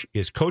coach,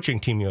 is coaching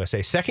Team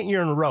USA second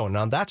year in a row.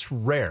 Now that's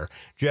rare.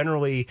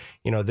 Generally,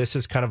 this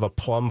is kind of a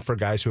plum for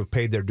guys who have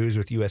paid their dues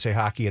with USA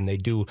Hockey, and they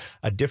do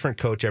a different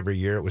coach every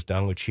year. It was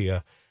Don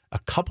Lucia a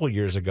couple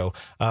years ago.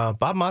 Bob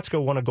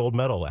Motzko won a gold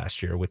medal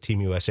last year with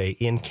Team USA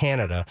in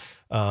Canada.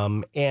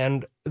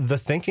 And the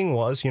thinking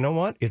was,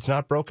 it's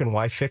not broken.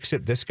 Why fix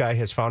it? This guy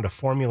has found a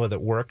formula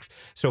that worked.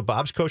 So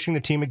Bob's coaching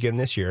the team again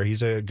this year.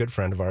 He's a good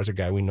friend of ours, a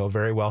guy we know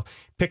very well.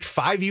 Picked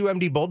 5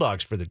 UMD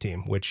Bulldogs for the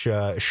team, which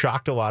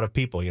shocked a lot of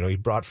people. He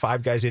brought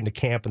 5 guys into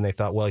camp, and they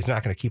thought, well, he's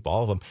not going to keep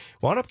all of them.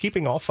 Wound up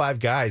keeping all 5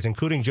 guys,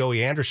 including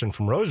Joey Anderson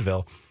from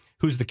Roseville,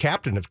 who's the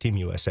captain of Team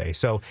USA.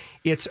 So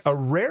it's a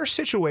rare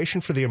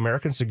situation for the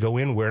Americans to go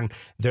in where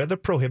they're the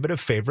prohibitive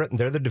favorite and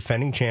they're the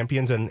defending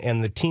champions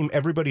and the team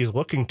everybody is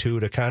looking to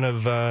kind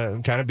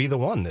of be the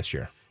one this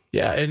year.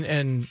 Yeah,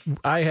 and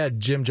I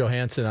had Jim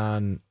Johansson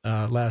on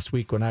last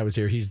week when I was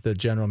here. He's the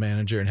general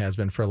manager and has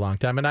been for a long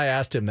time. And I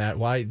asked him that,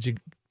 why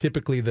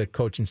typically the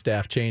coaching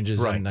staff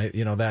changes, right.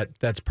 And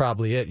that's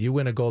probably it. You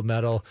win a gold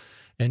medal,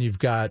 and you've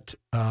got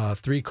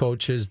 3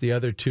 coaches, the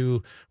other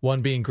 2,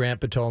 one being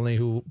Grant Patolny,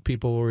 who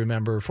people will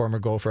remember, former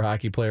Gopher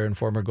hockey player and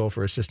former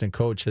Gopher assistant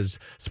coach, has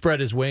spread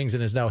his wings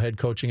and is now head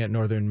coaching at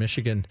Northern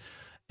Michigan,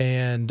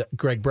 and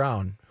Greg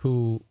Brown,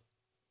 who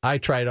I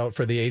tried out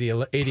for the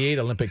 88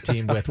 Olympic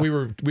team with. We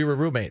were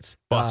roommates.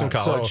 Boston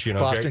College,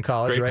 Boston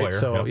College, great right? Player.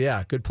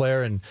 So good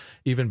player and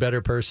even better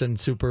person,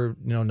 super,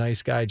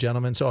 nice guy,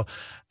 gentleman. So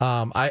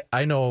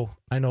I know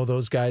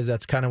those guys.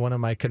 That's kind of one of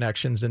my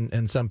connections.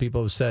 And some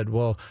people have said,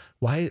 well,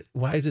 why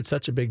is it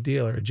such a big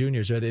deal, or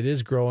juniors? But it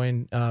is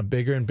growing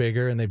bigger and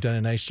bigger, and they've done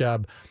a nice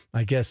job,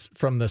 I guess,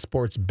 from the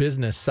sports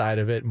business side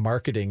of it,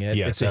 marketing it.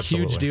 Yes, it's a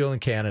absolutely. huge deal in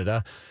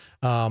Canada.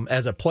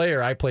 As a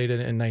player, I played in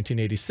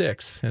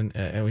 1986, and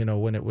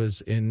when it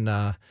was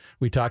in,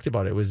 we talked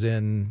about it was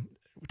in.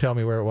 Tell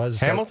me where it was.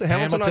 Hamilton,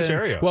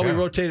 Ontario. Well, we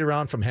rotated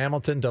around from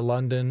Hamilton to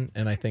London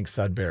and I think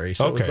Sudbury.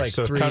 So it was like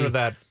kind of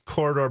that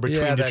corridor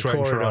between Detroit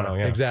and Toronto.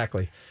 Yeah.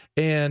 Exactly.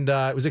 And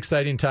it was an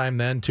exciting time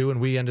then, too, and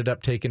we ended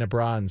up taking a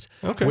bronze,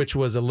 which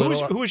was a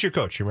little... Who was your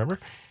coach, you remember?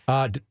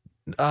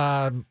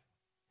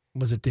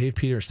 Was it Dave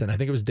Peterson? I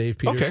think it was Dave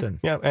Peterson.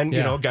 Okay. Yeah, and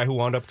a guy who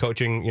wound up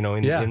coaching,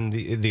 in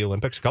the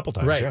Olympics a couple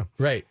times. Right,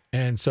 right.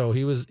 And so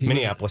he was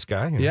Minneapolis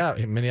guy. Yeah,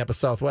 Minneapolis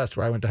Southwest,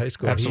 where I went to high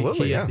school.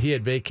 Absolutely. He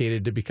had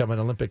vacated to become an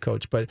Olympic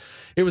coach, but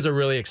it was a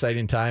really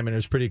exciting time, and it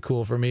was pretty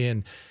cool for me.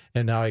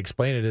 And how I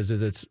explain it is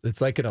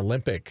it's like an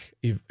Olympic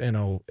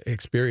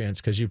experience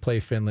because you play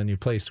Finland, you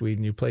play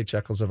Sweden, you play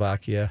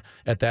Czechoslovakia.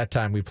 At that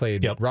time, we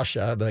played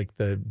Russia, like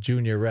the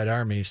junior Red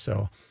Army.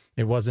 So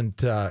it wasn't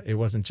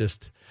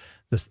just.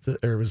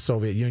 It was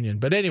Soviet Union.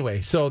 But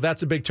anyway, so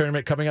that's a big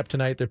tournament coming up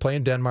tonight. They're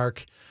playing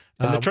Denmark.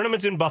 And the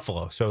tournament's in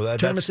Buffalo. So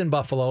tournament's in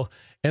Buffalo.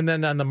 And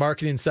then on the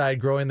marketing side,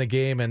 growing the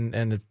game,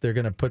 and they're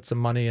going to put some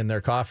money in their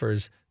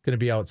coffers, going to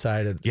be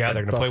outside. They're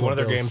going to play one of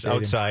their games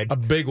Stadium. Outside. A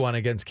big one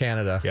against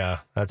Canada. Yeah,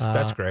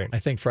 that's great. I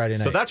think Friday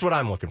night. So that's what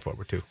I'm looking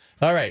forward to.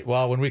 All right.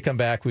 Well, when we come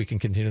back, we can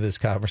continue this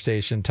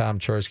conversation. Tom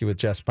Chorsky with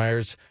Jess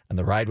Myers and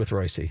The Ride with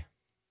Royce.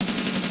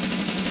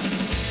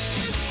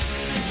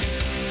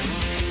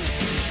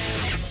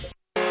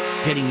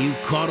 Getting you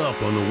caught up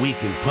on the week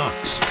in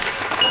pucks.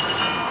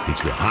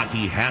 It's the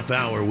Hockey Half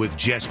Hour with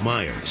Jess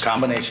Myers. A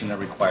combination that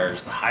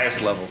requires the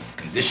highest level of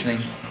conditioning,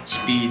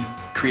 speed,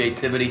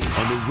 creativity. On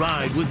the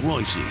Ride with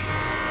Royce.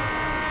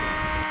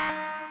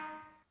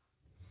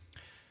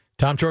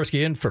 Tom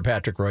Chorsky in for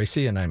Patrick Royce,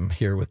 and I'm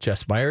here with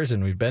Jess Myers,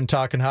 and we've been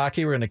talking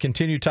hockey. We're going to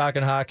continue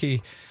talking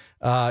hockey.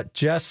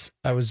 Jess,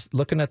 I was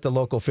looking at the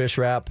local fish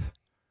wrap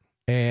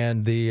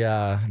and the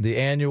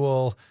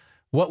annual...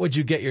 What would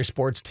you get your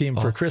sports team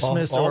for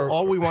Christmas?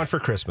 All we want for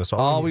Christmas.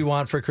 All we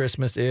want for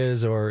Christmas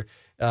is,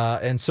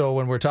 and so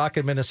when we're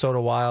talking Minnesota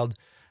Wild,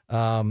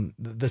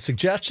 the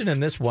suggestion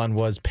in this one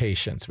was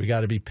patience. We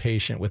got to be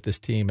patient with this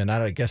team, and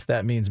I guess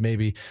that means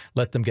maybe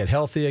let them get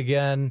healthy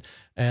again,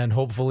 and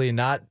hopefully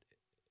not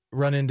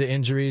run into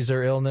injuries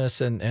or illness,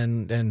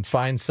 and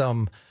find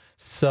some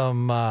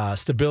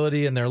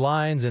stability in their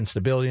lines and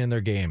stability in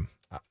their game.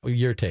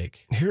 Your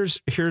take? Here's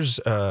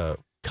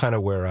kind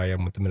of where I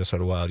am with the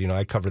Minnesota Wild.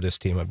 I cover this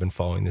team. I've been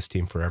following this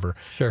team forever.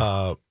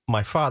 Sure.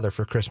 My father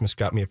for Christmas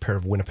got me a pair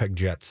of Winnipeg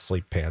Jets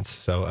sleep pants.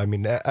 So I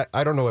mean,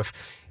 I don't know if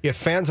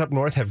fans up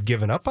north have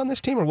given up on this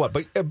team or what,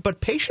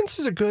 but patience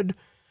is a good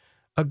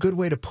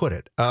way to put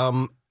it.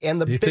 And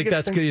the you think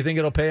that's good? You think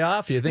it'll pay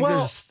off? You think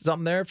there's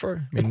something there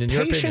for in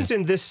your patience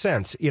opinion? In this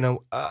sense?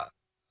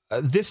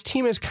 This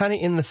team is kind of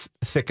in the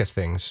thick of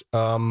things.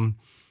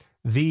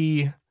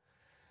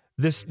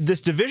 This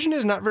division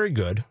is not very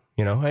good.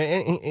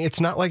 It's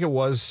not like it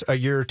was a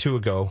year or two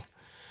ago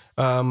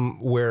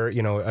where,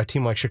 a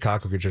team like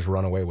Chicago could just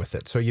run away with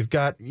it. So you've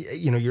got,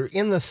 you're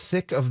in the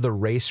thick of the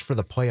race for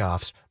the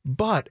playoffs,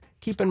 but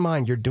keep in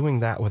mind, you're doing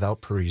that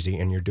without Parise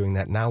and you're doing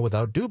that now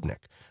without Dubnyk.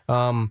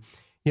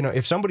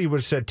 If somebody would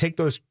have said, take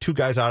those two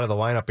guys out of the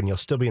lineup and you'll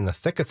still be in the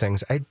thick of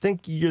things, I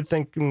think you're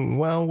thinking,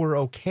 well, we're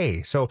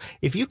okay. So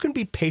if you can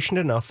be patient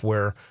enough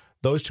where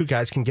those two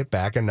guys can get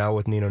back, and now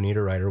with Nino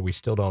Niederreiter, we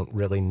still don't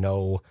really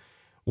know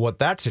what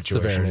that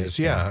situation is.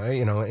 Yeah,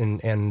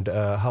 and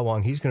how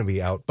long he's going to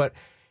be out. But,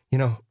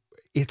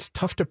 it's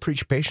tough to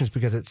preach patience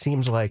because it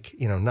seems like,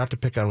 not to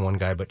pick on one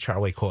guy, but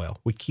Charlie Coyle.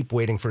 We keep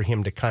waiting for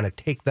him to kind of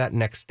take that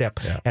next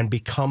step and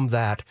become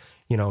that,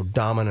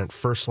 dominant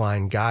first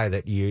line guy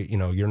that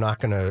you're not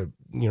going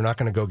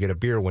to go get a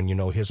beer when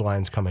his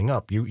line's coming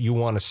up. You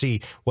want to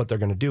see what they're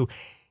going to do.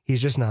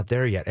 He's just not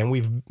there yet.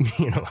 And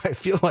I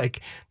feel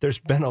like there's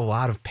been a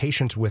lot of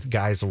patience with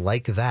guys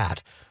like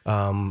that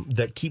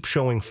that keep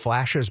showing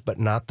flashes, but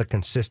not the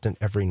consistent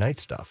every night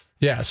stuff.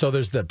 Yeah. So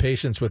there's the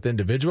patience with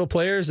individual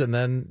players and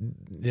then,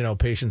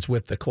 patience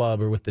with the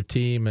club or with the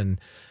team and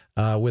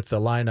with the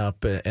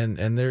lineup.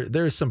 And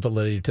there is some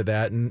validity to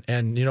that.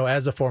 And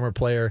as a former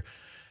player,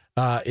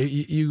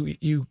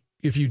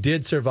 if you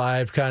did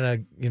survive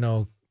kind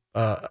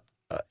of,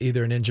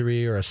 either an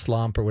injury or a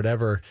slump or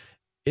whatever,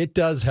 it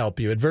does help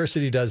you.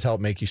 Adversity does help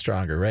make you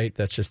stronger, right?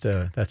 That's just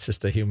a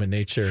human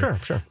nature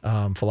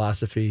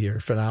philosophy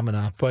or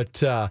phenomena.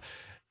 But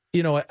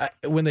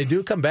when they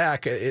do come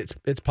back,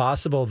 it's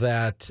possible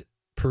that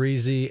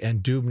Parise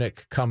and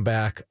Dubnyk come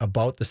back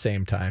about the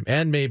same time,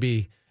 and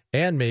maybe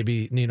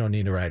Nino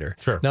Niederreiter.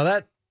 Sure. Now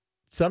that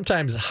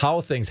sometimes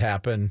how things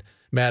happen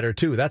matter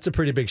too. That's a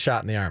pretty big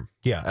shot in the arm.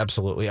 Yeah,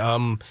 absolutely.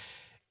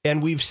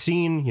 And we've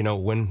seen,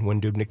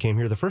 when Dubnyk came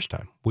here the first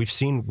time, we've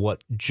seen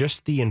what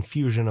just the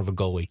infusion of a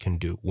goalie can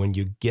do when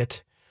you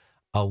get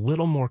a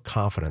little more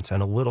confidence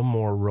and a little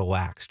more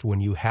relaxed when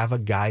you have a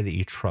guy that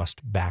you trust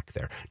back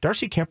there.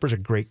 Darcy Kemper's a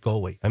great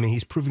goalie. I mean,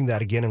 he's proving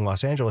that again in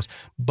Los Angeles,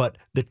 but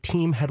the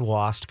team had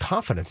lost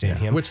confidence in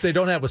him. Which they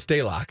don't have with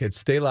Stalock.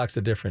 Stalock's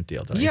a different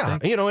deal, don't you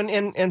think?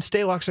 And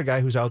Stalock's a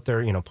guy who's out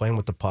there, playing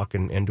with the puck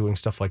and doing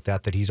stuff like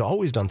that he's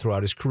always done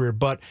throughout his career.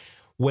 But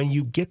when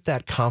you get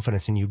that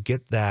confidence and you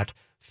get that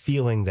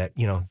feeling that,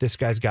 this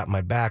guy's got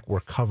my back, we're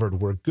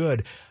covered, we're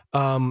good,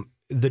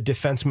 the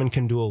defenseman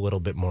can do a little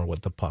bit more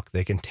with the puck.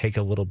 They can take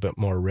a little bit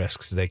more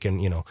risks. They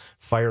can,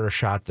 fire a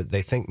shot that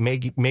they think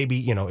maybe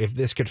if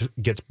this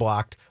gets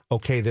blocked,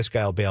 okay, this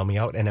guy will bail me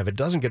out. And if it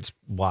doesn't get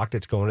blocked,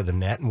 it's going to the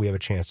net and we have a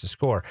chance to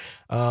score.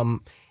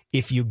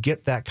 If you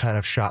get that kind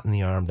of shot in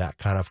the arm, that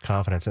kind of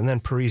confidence, and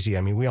then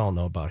Parise, we all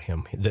know about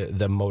him,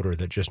 the motor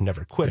that just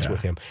never quits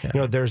with him.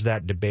 Yeah. There's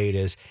that debate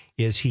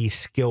is he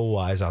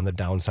skill-wise on the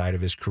downside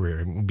of his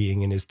career,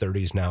 being in his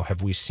 30s now?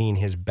 Have we seen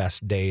his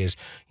best days?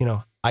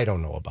 I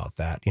don't know about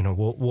that.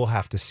 We'll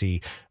have to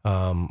see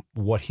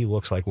what he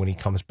looks like when he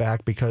comes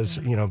back because,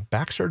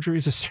 back surgery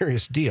is a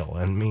serious deal.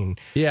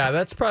 Yeah,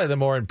 that's probably the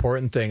more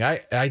important thing.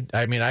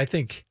 I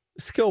think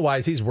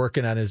skill-wise, he's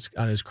working on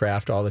his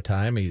craft all the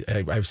time.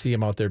 I see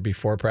him out there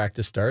before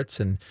practice starts,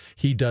 and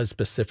he does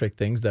specific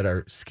things that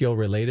are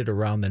skill-related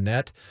around the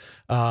net.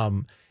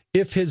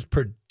 If his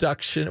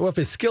if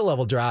his skill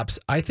level drops,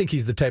 I think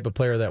he's the type of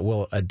player that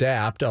will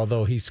adapt,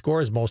 although he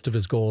scores most of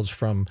his goals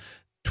from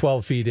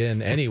 12 feet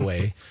in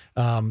anyway.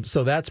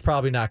 So that's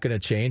probably not going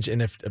to change.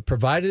 And if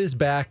provided his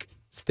back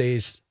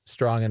stays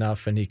strong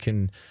enough and he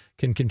can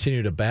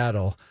continue to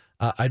battle,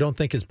 I don't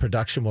think his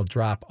production will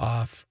drop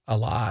off a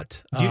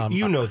lot.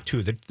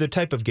 Too, the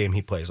type of game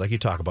he plays, like you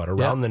talk about,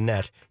 around the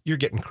net, you're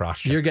getting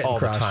cross-checked all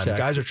the time.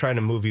 Guys are trying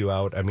to move you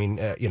out.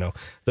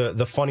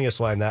 The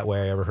funniest line that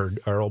way I ever heard,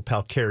 our old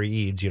pal Kerry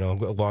Eads, a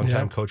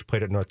longtime coach,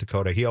 played at North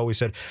Dakota. He always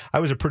said, I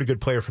was a pretty good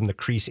player from the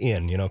crease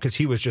in, because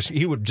he would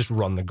just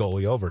run the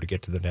goalie over to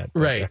get to the net.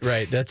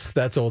 Right.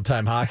 That's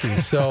old-time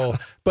hockey. So,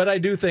 but I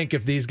do think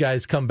if these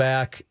guys come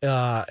back,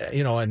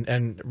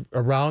 and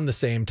around the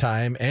same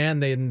time,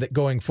 and then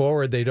going forward,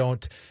 they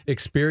don't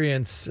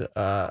experience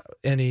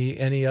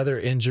any other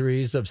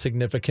injuries of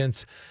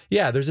significance.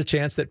 Yeah, there's a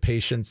chance that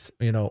patience,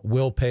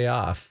 will pay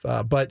off.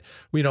 But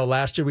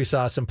last year we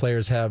saw some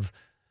players have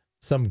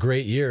some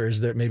great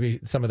years, that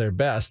maybe some of their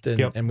best,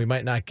 and we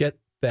might not get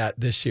that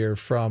this year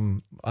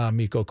from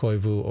Mikko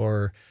Koivu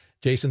or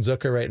Jason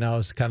Zucker. Right now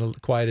is kind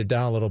of quieted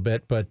down a little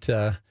bit, but.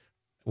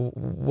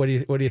 What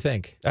do you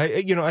think?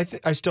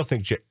 I still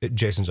think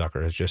Jason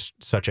Zucker is just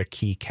such a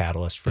key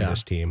catalyst for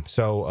this team.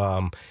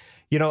 So.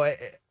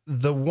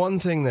 The one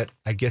thing that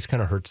I guess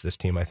kind of hurts this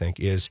team, I think,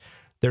 is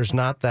there's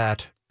not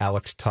that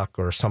Alex Tuck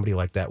or somebody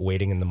like that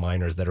waiting in the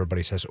minors that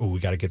everybody says, oh, we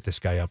got to get this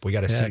guy up. We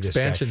got to see this guy.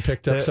 Expansion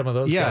picked up some of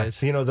those guys.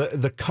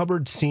 The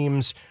cupboard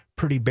seems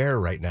pretty bare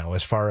right now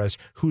as far as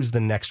who's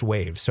the next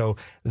wave. So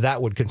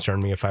that would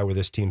concern me if I were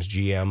this team's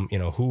GM.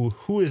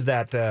 Who is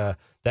that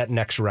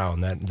next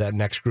round, that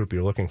next group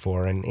you're looking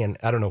for? And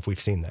I don't know if we've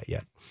seen that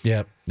yet.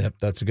 Yep,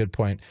 that's a good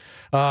point.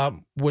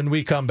 When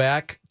we come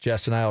back,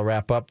 Jess and I will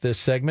wrap up this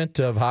segment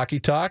of Hockey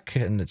Talk,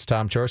 and it's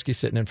Tom Chorske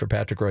sitting in for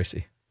Patrick Royce.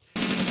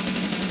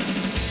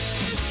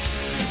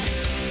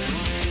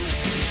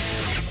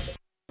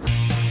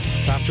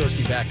 Tom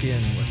Chorske back in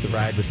with the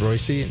Ride with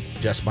Royce.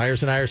 Jess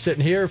Myers and I are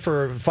sitting here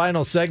for a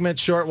final segment,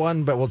 short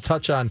one, but we'll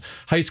touch on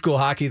high school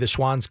hockey. The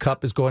Schwann's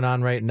Cup is going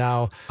on right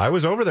now. I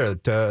was over there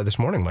this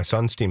morning. My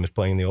son's team is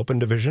playing in the Open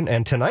Division,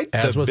 and tonight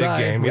as was big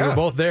I. game. We were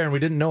both there, and we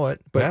didn't know it,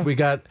 but we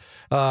got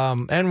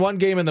and one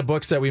game in the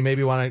books that we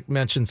maybe want to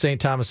mention. St.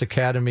 Thomas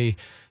Academy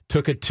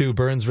took it to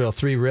Burnsville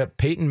 3-rip.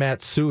 Peyton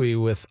Matsui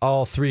with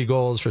all 3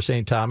 goals for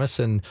St. Thomas,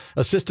 and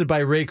assisted by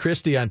Ray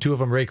Christie on 2 of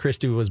them. Ray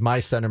Christie was my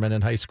centerman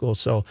in high school,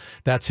 so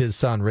that's his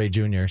son, Ray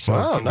Jr. So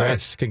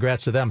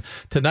congrats to them.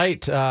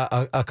 Tonight,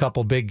 a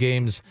couple big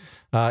games.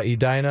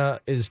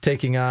 Edina is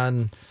taking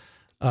on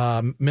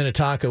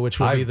Minnetonka, which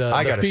will be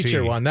the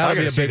feature one.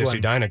 That'll be a big one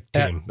Edina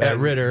team at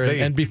Ritter.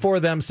 And before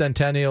them,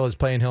 Centennial is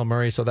playing Hill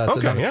Murray, so that's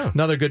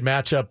another good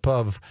matchup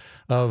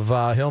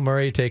of Hill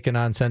Murray taking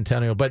on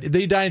Centennial. But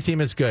the Edina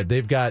team is good.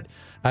 They've got,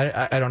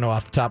 I don't know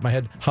off the top of my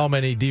head how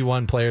many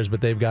D1 players,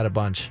 but they've got a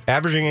bunch.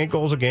 Averaging 8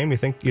 goals a game. You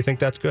think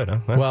that's good, huh?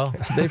 Well,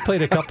 they've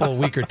played a couple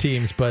weaker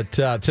teams, but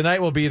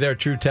tonight will be their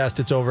true test.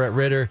 It's over at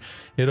Ritter.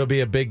 It'll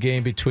be a big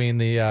game between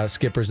the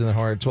Skippers and the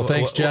Hornets. Well,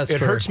 thanks, Jess.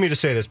 It hurts me to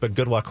say this, but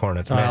good luck,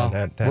 Hornets,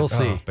 man. We'll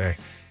see.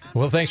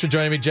 Well, thanks for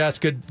joining me, Jess.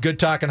 Good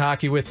talking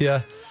hockey with you.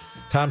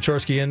 Tom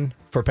Chorske in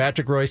for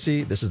Patrick Royce.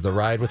 This is The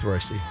Ride with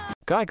Royce.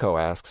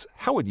 Geico asks,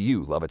 how would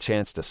you love a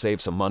chance to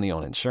save some money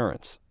on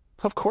insurance?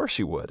 Of course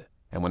you would.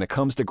 And when it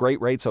comes to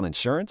great rates on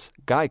insurance,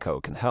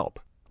 Geico can help.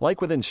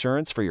 Like with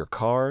insurance for your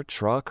car,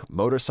 truck,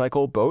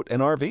 motorcycle, boat,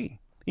 and RV.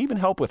 Even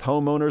help with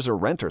homeowners or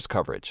renters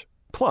coverage.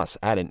 Plus,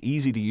 add an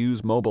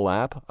easy-to-use mobile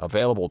app,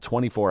 available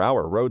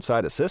 24-hour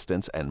roadside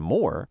assistance, and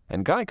more,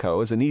 and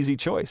Geico is an easy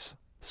choice.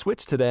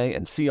 Switch today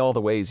and see all the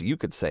ways you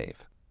could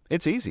save.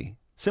 It's easy.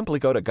 Simply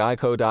go to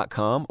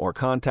geico.com or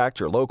contact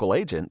your local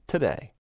agent today.